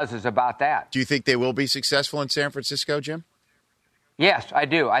of the buzz is about that. Do you think they will be successful in San Francisco, Jim? Yes, I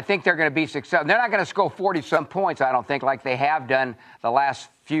do. I think they're going to be successful. They're not going to score 40-some points, I don't think, like they have done the last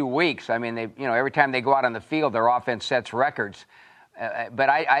few weeks. I mean, every time they go out on the field, their offense sets records. But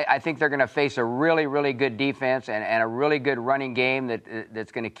I think they're going to face a really, really good defense and a really good running game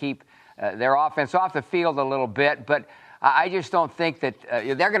that's going to keep their offense off the field a little bit. But I just don't think that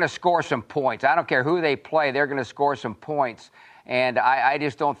they're going to score some points. I don't care who they play. They're going to score some points. And I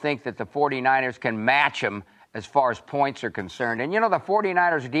just don't think that the 49ers can match them as far as points are concerned. And, the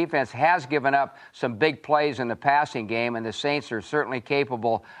 49ers defense has given up some big plays in the passing game, and the Saints are certainly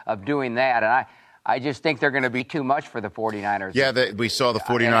capable of doing that. And I just think they're going to be too much for the 49ers. Yeah, we saw the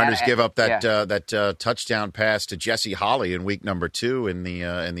 49ers give up that touchdown pass to Jesse Holley in week number 2 in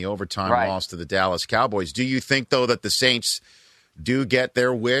the overtime loss to the Dallas Cowboys. Do you think, though, that the Saints do get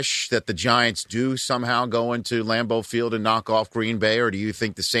their wish, that the Giants do somehow go into Lambeau Field and knock off Green Bay, or do you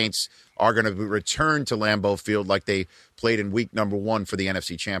think the Saints are going to return to Lambeau Field like they played in week number 1 for the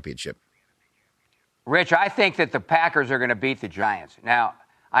NFC Championship? Rich, I think that the Packers are going to beat the Giants. Now,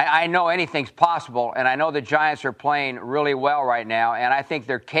 I know anything's possible, and I know the Giants are playing really well right now, and I think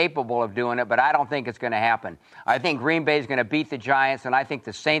they're capable of doing it, but I don't think it's going to happen. I think Green Bay is going to beat the Giants, and I think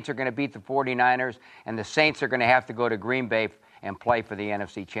the Saints are going to beat the 49ers, and the Saints are going to have to go to Green Bay and play for the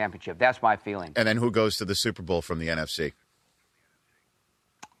NFC Championship. That's my feeling. And then who goes to the Super Bowl from the NFC?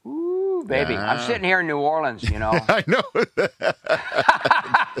 Ooh, baby. I'm sitting here in New Orleans, I know.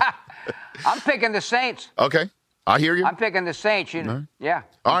 I'm picking the Saints. Okay. I hear you. I'm picking the Saints. Yeah.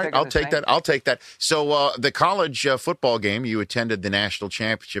 All right, I'll take that. I'll take that. So the college football game, you attended the national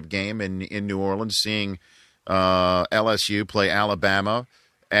championship game in New Orleans, seeing LSU play Alabama.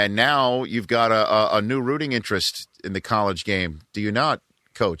 And now you've got a new rooting interest in the college game. Do you not,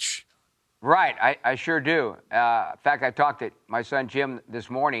 Coach? Right. I sure do. In fact, I talked to my son Jim this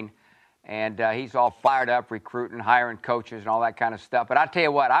morning, and he's all fired up, recruiting, hiring coaches and all that kind of stuff. But I'll tell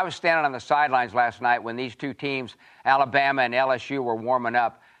you what, I was standing on the sidelines last night when these two teams, Alabama and LSU, were warming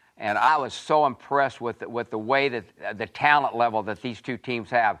up, and I was so impressed with the way that the talent level that these two teams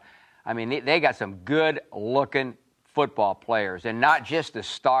have. I mean, they got some good-looking football players, and not just the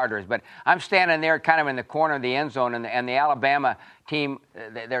starters. But I'm standing there kind of in the corner of the end zone, and the Alabama team,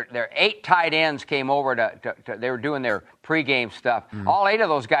 their 8 tight ends came over to they were doing their pregame stuff. All 8 of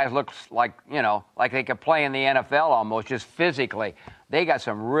those guys looked like they could play in the NFL almost, just physically. They got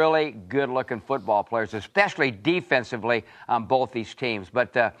some really good-looking football players, especially defensively on both these teams.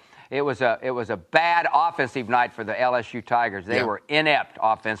 But it was a bad offensive night for the LSU Tigers. They were inept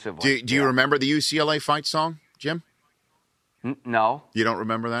offensively. Do you remember the UCLA fight song, Jim? No. You don't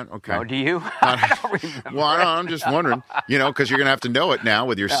remember that? Okay. No, do you? I don't remember. Well, I'm just wondering, because you're going to have to know it now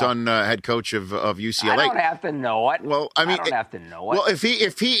with your son, head coach of UCLA. I don't have to know it. Well, I mean, I don't have to know it. Well, if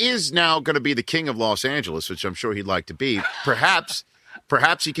he is now going to be the king of Los Angeles, which I'm sure he'd like to be, perhaps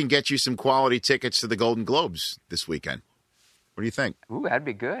he can get you some quality tickets to the Golden Globes this weekend. What do you think? Ooh, that'd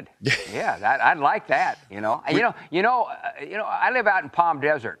be good. Yeah, I'd like that. I live out in Palm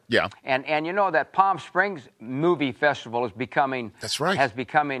Desert. Yeah. And you know that Palm Springs Movie Festival is becoming. That's right. Has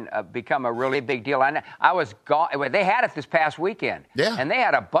become a really big deal. I was gone. They had it this past weekend. Yeah. And they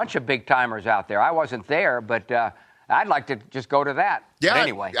had a bunch of big timers out there. I wasn't there, but I'd like to just go to that. Yeah. But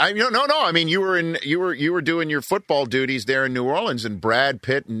anyway. No. I mean, you were doing your football duties there in New Orleans, and Brad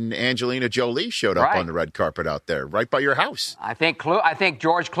Pitt and Angelina Jolie showed up on the red carpet out there, right by your house. I think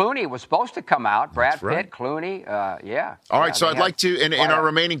George Clooney was supposed to come out. Brad Pitt, Clooney, yeah. All right, so I'd like to, in our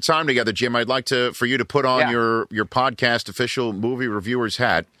remaining time together, Jim, I'd like for you to put on your podcast official movie reviewer's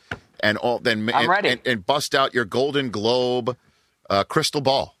hat, and I'm ready. And bust out your Golden Globe crystal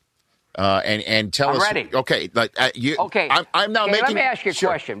ball. And tell us. Ready. Okay. Okay. I'm now making. Let me ask you a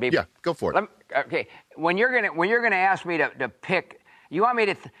question, baby. Yeah, go for it. Okay. When you're gonna ask me to pick, you want me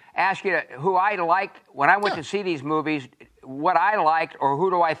to ask you who I liked when I went to see these movies, what I liked, or who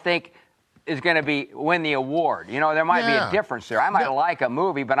do I think is going to win the award? There might be a difference there. I might like a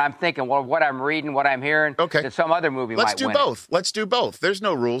movie, but I'm thinking, well, what I'm reading, what I'm hearing, that some other movie might win. Let's do both. There's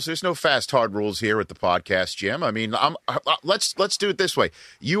no rules. There's no fast, hard rules here at the podcast, Jim. I mean, let's do it this way.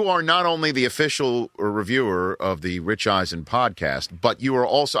 You are not only the official reviewer of the Rich Eisen podcast, but you are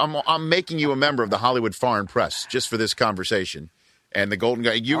also, I'm making you a member of the Hollywood Foreign Press just for this conversation. And the Golden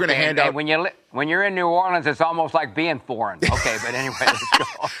Guy, you're going to hand out. When you're in New Orleans, it's almost like being foreign. Okay, but anyway, let's go.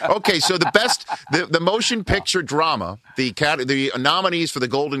 Okay, so the motion picture drama, the nominees for the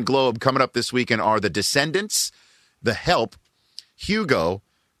Golden Globe coming up this weekend are The Descendants, The Help, Hugo,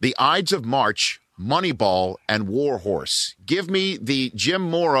 The Ides of March, Moneyball, and War Horse. Give me the Jim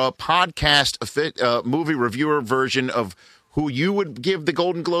Mora podcast movie reviewer version of who you would give the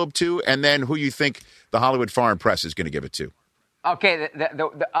Golden Globe to, and then who you think the Hollywood Foreign Press is going to give it to. Okay,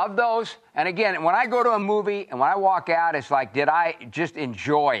 of those, and again, when I go to a movie and when I walk out, it's like, did I just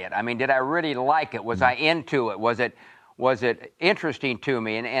enjoy it? I mean, did I really like it? Was I into it? Was it interesting to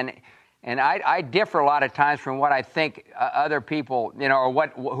me? And I differ a lot of times from what I think other people, or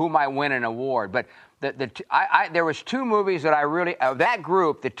who might win an award. But there was two movies that I really, of that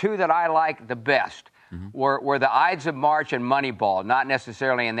group, the two that I liked the best. Were the Ides of March and Moneyball, not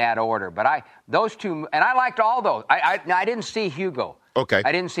necessarily in that order, but those two, and I liked all those. I didn't see Hugo. Okay.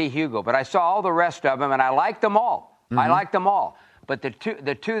 I didn't see Hugo, but I saw all the rest of them, and I liked them all. I liked them all. But the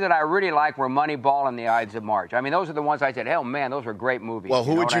two that I really liked were Moneyball and the Ides of March. I mean, those are the ones I said, hell, man, those were great movies. Well,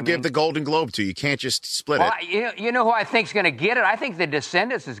 who would you give the Golden Globe to? You can't just split it. You know who I think's going to get it? I think The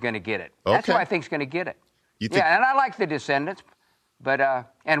Descendants is going to get it. That's who I think's going to get it. Yeah, and I like The Descendants. But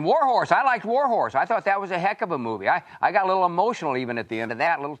and War Horse, I liked War Horse. I thought that was a heck of a movie. I got a little emotional even at the end of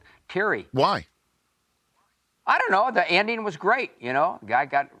that, a little teary. Why? I don't know. The ending was great. Guy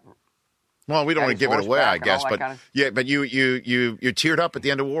got. Well, we don't want to give it away, I guess, but but you teared up at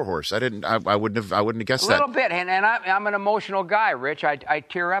the end of War Horse. I wouldn't have guessed that. A little bit, and I'm an emotional guy, Rich. I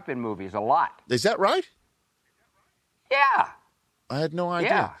tear up in movies a lot. Is that right? Yeah. I had no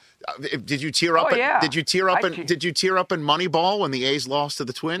idea. Yeah. Did you tear up? Did you tear up? Did you tear up in Moneyball when the A's lost to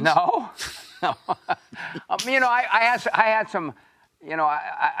the Twins? No. I had some.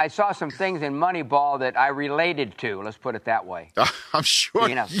 I saw some things in Moneyball that I related to. Let's put it that way. I'm sure.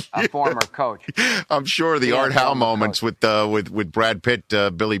 Being a former coach. I'm sure the Art Howe moments with Brad Pitt,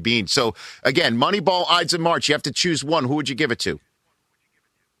 Billy Beane. So again, Moneyball, Ides of March. You have to choose one. Who would you give it to?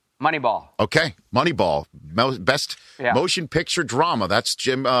 Moneyball. Okay, Moneyball, best motion picture drama. That's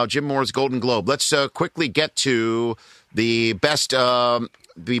Jim Mora's Golden Globe. Let's quickly get to the best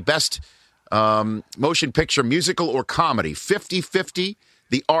motion picture, musical or comedy. 50-50,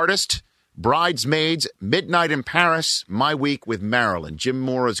 The Artist, Bridesmaids, Midnight in Paris, My Week with Marilyn. Jim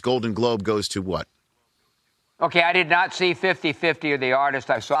Mora's Golden Globe goes to what? Okay, I did not see 50-50 or The Artist.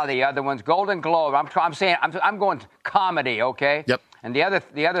 I saw the other ones. Golden Globe. I'm going comedy. Okay. Yep. And the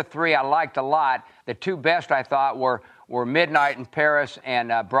other three I liked a lot. The two best I thought were Midnight in Paris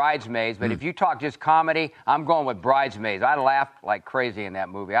and Bridesmaids. But if you talk just comedy, I'm going with Bridesmaids. I laughed like crazy in that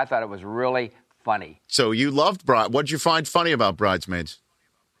movie. I thought it was really funny. So you loved What'd you find funny about Bridesmaids?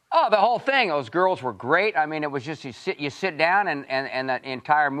 Oh, the whole thing. Those girls were great. I mean, it was just you sit down and the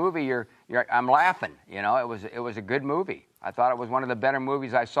entire movie I'm laughing. It was a good movie. I thought it was one of the better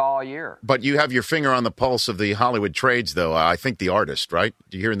movies I saw all year. But you have your finger on the pulse of the Hollywood trades, though. I think The Artist, right?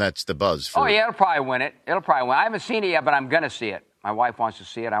 You're hearing that's the buzz. Oh, yeah, it'll probably win it. I haven't seen it yet, but I'm going to see it. My wife wants to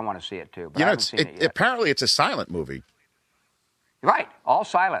see it. I want to see it, too. But I haven't seen it yet. Apparently, it's a silent movie. Right, all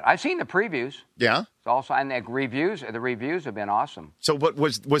silent. I've seen the previews. Yeah? It's all silent. The reviews have been awesome. So what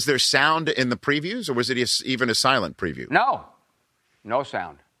was there sound in the previews, or was it even a silent preview? No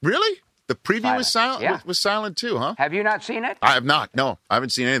sound. Really? The preview was silent. Yeah. Was silent too, huh? Have you not seen it? I have not. No, I haven't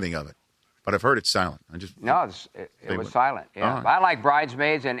seen anything of it, but I've heard it's silent. It was silent. Yeah, right. I like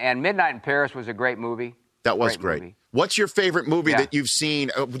Bridesmaids, and Midnight in Paris was a great movie. That was great. Movie. What's your favorite movie that you've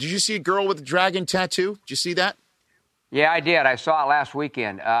seen? Did you see A Girl with a Dragon Tattoo? Did you see that? Yeah, I did. I saw it last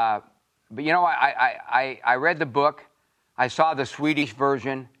weekend. But you know, I read the book. I saw the Swedish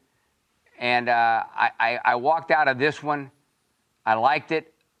version, and I walked out of this one. I liked it.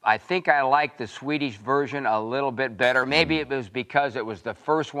 I think I liked the Swedish version a little bit better. Maybe it was because it was the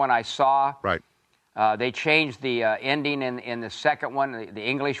first one I saw. Right. They changed the ending in the second one, the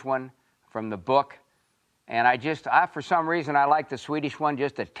English one, from the book. And for some reason, I liked the Swedish one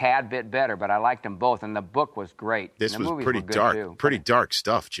just a tad bit better, but I liked them both. And the book was great. This was pretty dark. Too. Pretty dark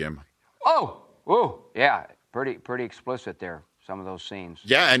stuff, Jim. Yeah, pretty explicit there. Some of those scenes.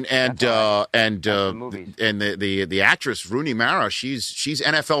 Yeah, and the actress Rooney Mara, she's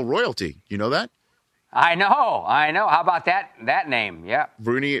NFL royalty. You know that? I know. How about that name? Yeah.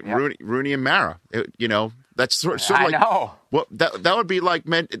 Rooney and Mara. That's sort of like. I know. Well, that would be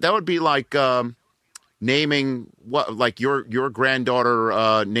like naming what, like your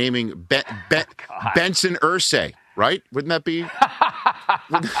granddaughter naming Benson Irsay, right? Wouldn't that be?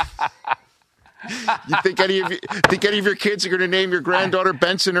 You think any of your kids are going to name your granddaughter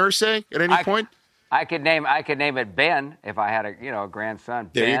Benson Irsay at any point? I could name it Ben if I had a grandson.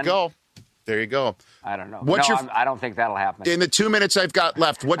 There Ben. you go. There you go. I don't know. I don't think that'll happen. In the 2 minutes I've got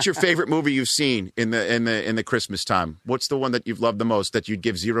left, what's your favorite movie you've seen in the Christmas time? What's the one that you've loved the most that you'd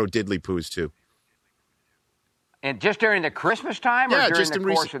give zero diddly poos to? And just during the Christmas time, or during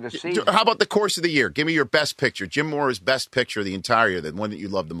the course of the season? How about the course of the year? Give me your best picture. Jim Mora's best picture of the entire year, the one that you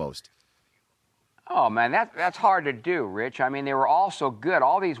love the most. Oh, man, that's hard to do, Rich. I mean, they were all so good.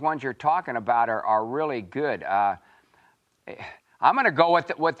 All these ones you're talking about are really good. I'm going to go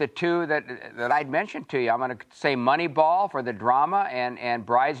with the two that I'd mentioned to you. I'm going to say Moneyball for the drama and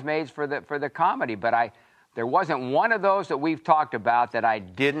Bridesmaids for the comedy. But there wasn't one of those that we've talked about that I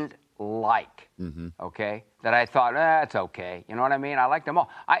didn't like. Mm-hmm. Okay, that I thought that's okay. You know what I mean? I liked them all.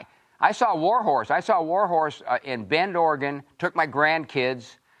 I saw War Horse. I saw War Horse in Bend, Oregon. Took my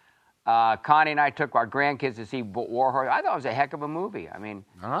grandkids. Connie and I took our grandkids to see War Horse. I thought it was a heck of a movie. I mean,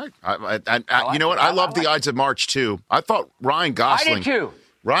 all right. You know what? I love The Ides of March too. I thought Ryan Gosling. I did too.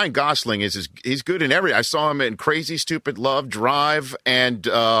 Ryan Gosling he's good in every. I saw him in Crazy Stupid Love, Drive, and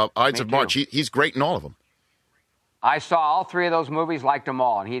Ides of March. He's great in all of them. I saw all three of those movies. Liked them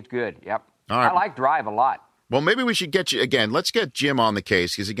all, and he's good. Yep. All right. I like Drive a lot. Well, maybe we should get you again. Let's get Jim on the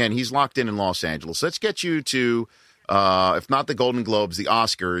case because again, he's locked in Los Angeles. Let's get you to. If not the Golden Globes, the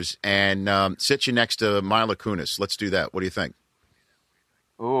Oscars, and sit you next to Mila Kunis. Let's do that. What do you think?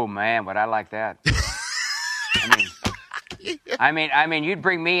 Oh man, would I like that? I mean, you'd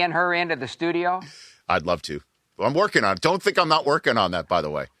bring me and her into the studio? I'd love to. I'm working on it. Don't think I'm not working on that, by the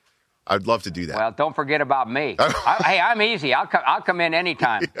way. I'd love to do that. Well, don't forget about me. Hey, I'm easy. I'll come in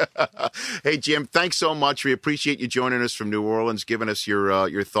anytime. Hey, Jim, thanks so much. We appreciate you joining us from New Orleans, giving us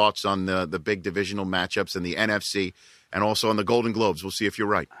your thoughts on the big divisional matchups in the NFC and also on the Golden Globes. We'll see if you're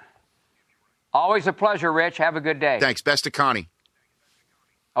right. Always a pleasure, Rich. Have a good day. Thanks. Best to Connie.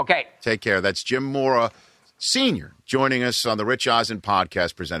 Okay. Take care. That's Jim Mora, Sr., joining us on the Rich Eisen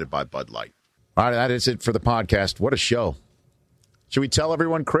podcast presented by Bud Light. All right, that is it for the podcast. What a show. Should we tell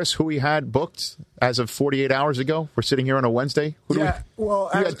everyone, Chris, who we had booked as of 48 hours ago? We're sitting here on a Wednesday. We had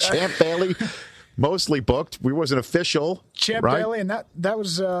Champ Bailey mostly booked. We wasn't official. Champ right? Bailey, and that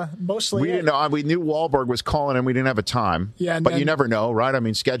was mostly we didn't know. We knew Wahlberg was calling, and we didn't have a time. Yeah, but you never know, right? I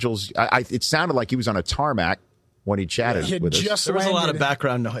mean, schedules. It sounded like he was on a tarmac when he chatted with us. There was a lot of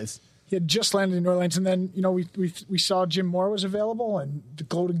background noise. He had just landed in New Orleans, and then we saw Jim Mora was available, and the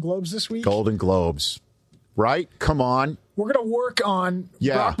Golden Globes this week. Golden Globes, right? Come on. We're going to work on,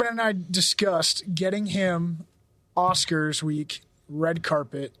 Brockman and I discussed getting him Oscars week, red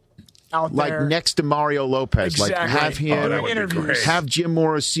carpet, out like there. Next to Mario Lopez. Exactly. Like have him, have Jim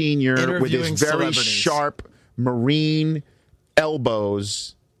Mora Sr. with his very sharp marine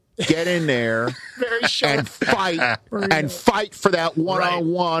elbows get in there and fight for that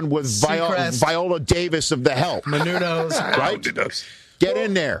one-on-one with Viola Davis of The Help. Menudos. Right? Get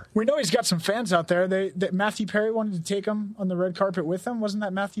in there. We know he's got some fans out there. That Matthew Perry wanted to take him on the red carpet with him. Wasn't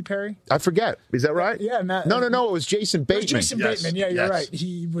that Matthew Perry? I forget. Is that right? Yeah. No. It was Jason Bateman. It was Jason Bateman. Yeah, you're right.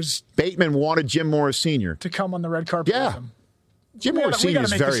 Bateman wanted Jim Mora Sr. to come on the red carpet with him. Jim Mora Sr.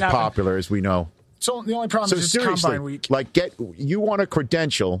 is very popular, as we know. So the only problem is it's Combine week. Like, you want a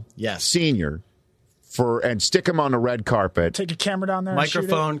credential, Senior, and stick him on the red carpet. Take a camera down there.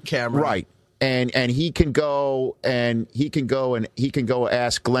 Microphone, camera. Right. and he can go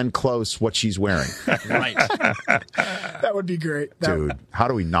ask Glenn Close what she's wearing. Right. That would be great. Dude, how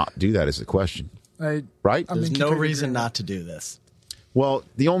do we not do that is the question. Right? There's no reason not to do this. Well,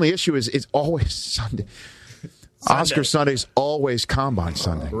 the only issue is it's always Sunday. Oscar Sunday's always Combine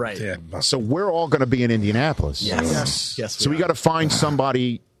Sunday. Right. Yeah. So we're all going to be in Indianapolis. Yes. So we got to find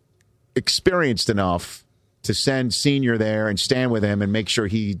somebody experienced enough to send Senior there and stand with him and make sure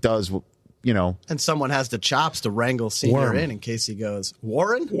he does, And someone has the chops to wrangle Senior in case he goes,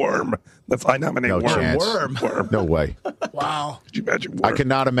 Warren? Worm. I nominate No Worm. chance. Worm. No way. Wow. Could you imagine Worm? I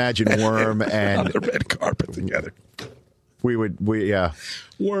cannot imagine Worm on and the red carpet together.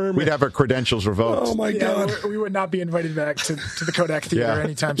 Worm. We'd have our credentials revoked. Oh my God. We would not be invited back to the Kodak Theater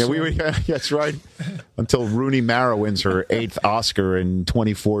anytime soon. We would. That's right. Until Rooney Mara wins her 8th Oscar in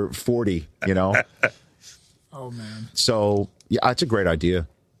 2440. Oh man. So that's a great idea.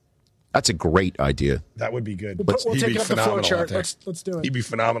 That's a great idea. That would be good. We'll take it up the flow chart. Let's do it. He'd be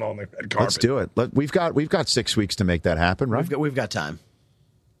phenomenal on the red carpet. Let's do it. We've got 6 weeks to make that happen, right? We've got time.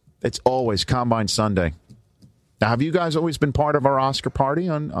 It's always Combine Sunday. Now, have you guys always been part of our Oscar party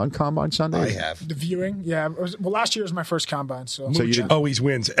on Combine Sunday? I have. The viewing, yeah. Last year was my first Combine, so Mooch always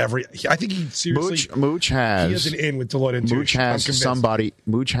wins every. I think he seriously. Mooch has. He has an in with Deloitte and Mooch Touche. has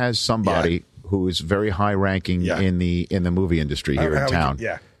somebody who is very high ranking in the movie industry here in town.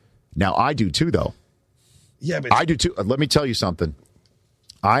 Now I do too, though. Yeah, but I do too. Let me tell you something.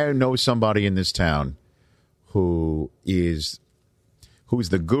 I know somebody in this town who's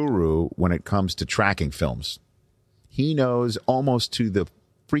the guru when it comes to tracking films. He knows almost to the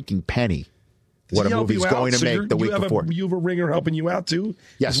freaking penny what a movie's going to make the week before. You have a ringer helping you out too?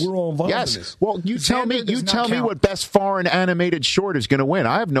 Yes, we're all involved in this. Well, you tell me what best foreign animated short is going to win.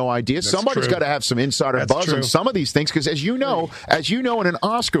 I have no idea. Somebody's got to have some insider buzz on some of these things because, as you know, in an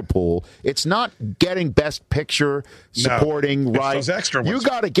Oscar pool, it's not getting Best Picture, supporting, right? Those extra ones. You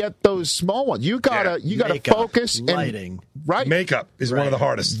got to get those small ones. You got to focus. Lighting, right? Makeup is one of the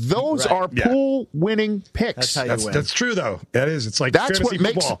hardest. Those are pool winning picks. That's how you win. That's true, though. That is. It's like that's fantasy what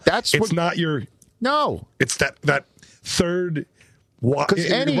makes. football. It's not your. No, it's that third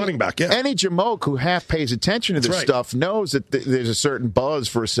running back. Any jamoke who half pays attention to this stuff knows that there's a certain buzz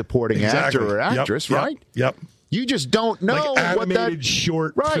for a supporting actor or actress, right? Yep. You just don't know like what that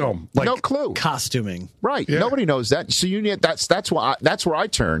short film. Like, no clue. Costuming, right? Yeah. Nobody knows that. So you need that's where I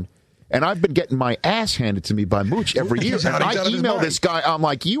turn. And I've been getting my ass handed to me by Mooch every year. And I email this guy. I'm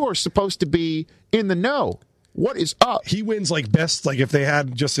like, you are supposed to be in the know. What is up? He wins best, if they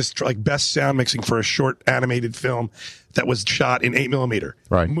had just this best sound mixing for a short animated film that was shot in 8mm.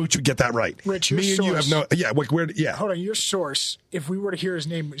 Right. Mooch would get that right. Rich, me and you have no. Yeah, Hold on, your source. If we were to hear his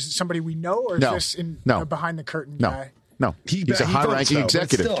name, is it somebody we know, or is this a behind the curtain guy? No, he's a high-ranking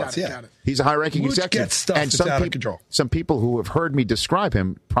executive. Got it. He's a high-ranking Mooch executive. Gets stuff that's out of control. Some people who have heard me describe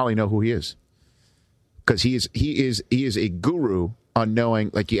him probably know who he is, because he is a guru on knowing.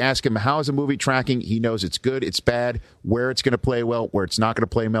 Like, you ask him how is a movie tracking, he knows it's good, it's bad, where it's going to play well, where it's not going to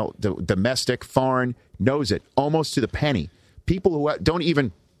play well, domestic, foreign, knows it almost to the penny. People who don't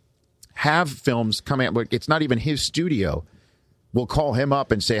even have films come out, it's not even his studio, will call him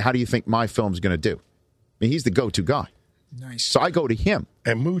up and say, how do you think my film's going to do? I mean, he's the go-to guy. Nice. So I go to him.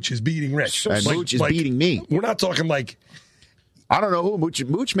 And Mooch is beating Rich. And Mooch is beating me. We're not talking like... I don't know who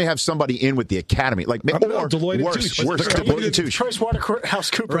Mooch may have somebody in with the Academy, or Deloitte worse, Deloitte and Touche.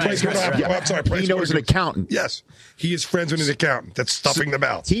 PricewaterhouseCoopers. I'm sorry. He knows an accountant. Yes, he is friends with an accountant that's stuffing them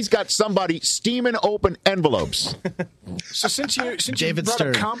out. He's got somebody steaming open envelopes. So since you brought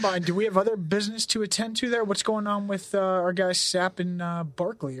up Combine, do we have other business to attend to there? What's going on with our guy Sapp and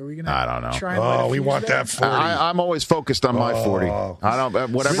Barkley? Are we going to? I don't know. Try and we want that 40. I'm always focused on my 40. I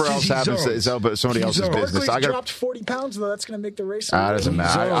don't. Whatever else happens is somebody else's business. Barkley's dropped 40 pounds though. That's going to make the race. That doesn't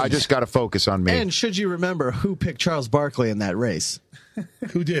matter. I just got to focus on me. And should you remember who picked Charles Barkley in that race?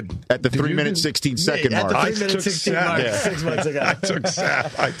 Who did? At the 3-minute, 16-second mark. At the 3-minute, 16 mark 6 months ago. I took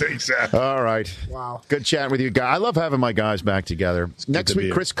Sapp. I think Sapp. All right. Wow. Good chatting with you guys. I love having my guys back together. Next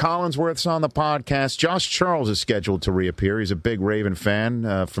week, Chris Collinsworth's on the podcast. Josh Charles is scheduled to reappear. He's a big Raven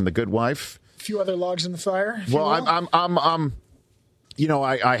fan from The Good Wife. A few other logs in the fire. Well, I'm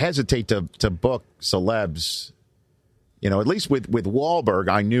I hesitate to book celebs. At least with Wahlberg,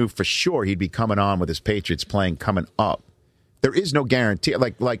 I knew for sure he'd be coming on with his Patriots playing coming up. There is no guarantee.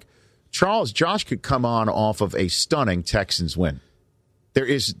 Like Josh could come on off of a stunning Texans win. There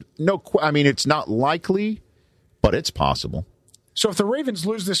is it's not likely, but it's possible. So if the Ravens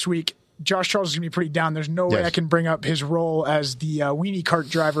lose this week, Josh Charles is going to be pretty down. There's no way I can bring up his role as the weenie cart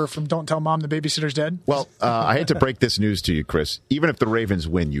driver from Don't Tell Mom the Babysitter's Dead. Well, I hate to break this news to you, Chris. Even if the Ravens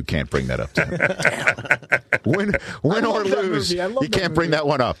win, you can't bring that up to him. win or lose, you can't bring that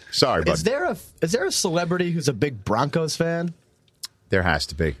one up. Sorry, bud. Is there a celebrity who's a big Broncos fan? There has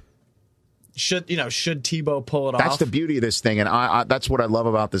to be. Should Tebow pull it off? That's the beauty of this thing, and I that's what I love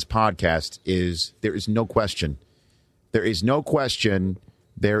about this podcast is there is no question. There is no question.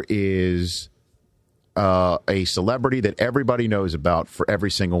 There is a celebrity that everybody knows about for every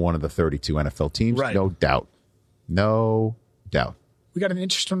single one of the 32 NFL teams. Right. No doubt. No doubt. We got an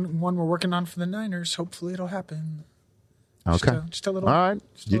interesting one we're working on for the Niners. Hopefully it'll happen. Okay. Just a little. All right.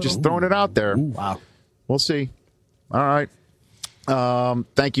 You're just throwing it out there. Ooh, wow. We'll see. All right.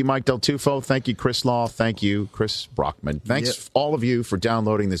 Thank you, Mike Del Tufo. Thank you, Chris Law. Thank you, Chris Brockman. Thanks, all of you, for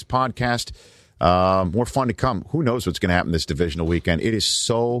downloading this podcast. More fun to come. Who knows what's going to happen this divisional weekend? It is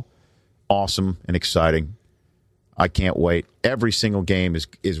so awesome and exciting. I can't wait. Every single game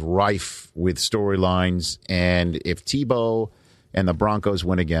is rife with storylines. And if Tebow and the Broncos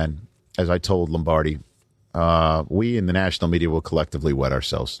win again, as I told Lombardi, we in the national media will collectively wet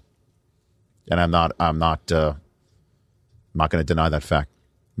ourselves. And I'm not going to deny that fact.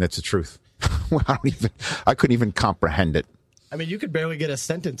 That's the truth. I couldn't even comprehend it. I mean, you could barely get a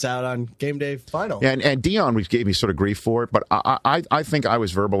sentence out on game day final. Yeah, and Dion gave me sort of grief for it, but I think I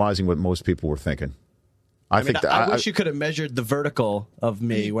was verbalizing what most people were thinking. I wish you could have measured the vertical of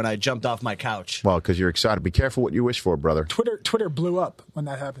me when I jumped off my couch. Well, because you're excited. Be careful what you wish for, brother. Twitter blew up when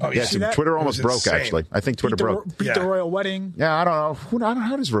that happened. Oh, yeah, Twitter almost broke, insane. actually. I think Twitter broke. Beat the royal wedding. Yeah, I don't know.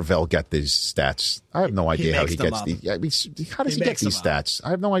 How does Ravel get these stats? I have no idea how he gets these. Yeah, how does he get these stats? I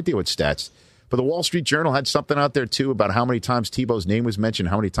have no idea what stats. But the Wall Street Journal had something out there, too, about how many times Tebow's name was mentioned,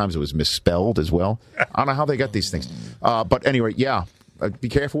 how many times it was misspelled as well. I don't know how they get these things. But anyway, yeah, be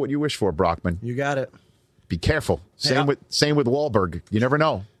careful what you wish for, Brockman. You got it. Be careful. Same with Wahlberg. You never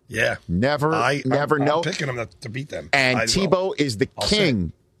know. Yeah. Never know. I'm picking him to beat them. And Tebow is the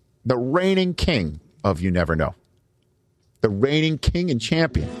king, the reigning king of You Never Know. The reigning king and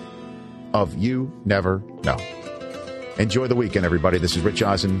champion of You Never Know. Enjoy the weekend, everybody. This is Rich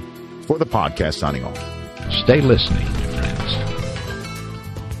Eisen for the podcast signing off. Stay listening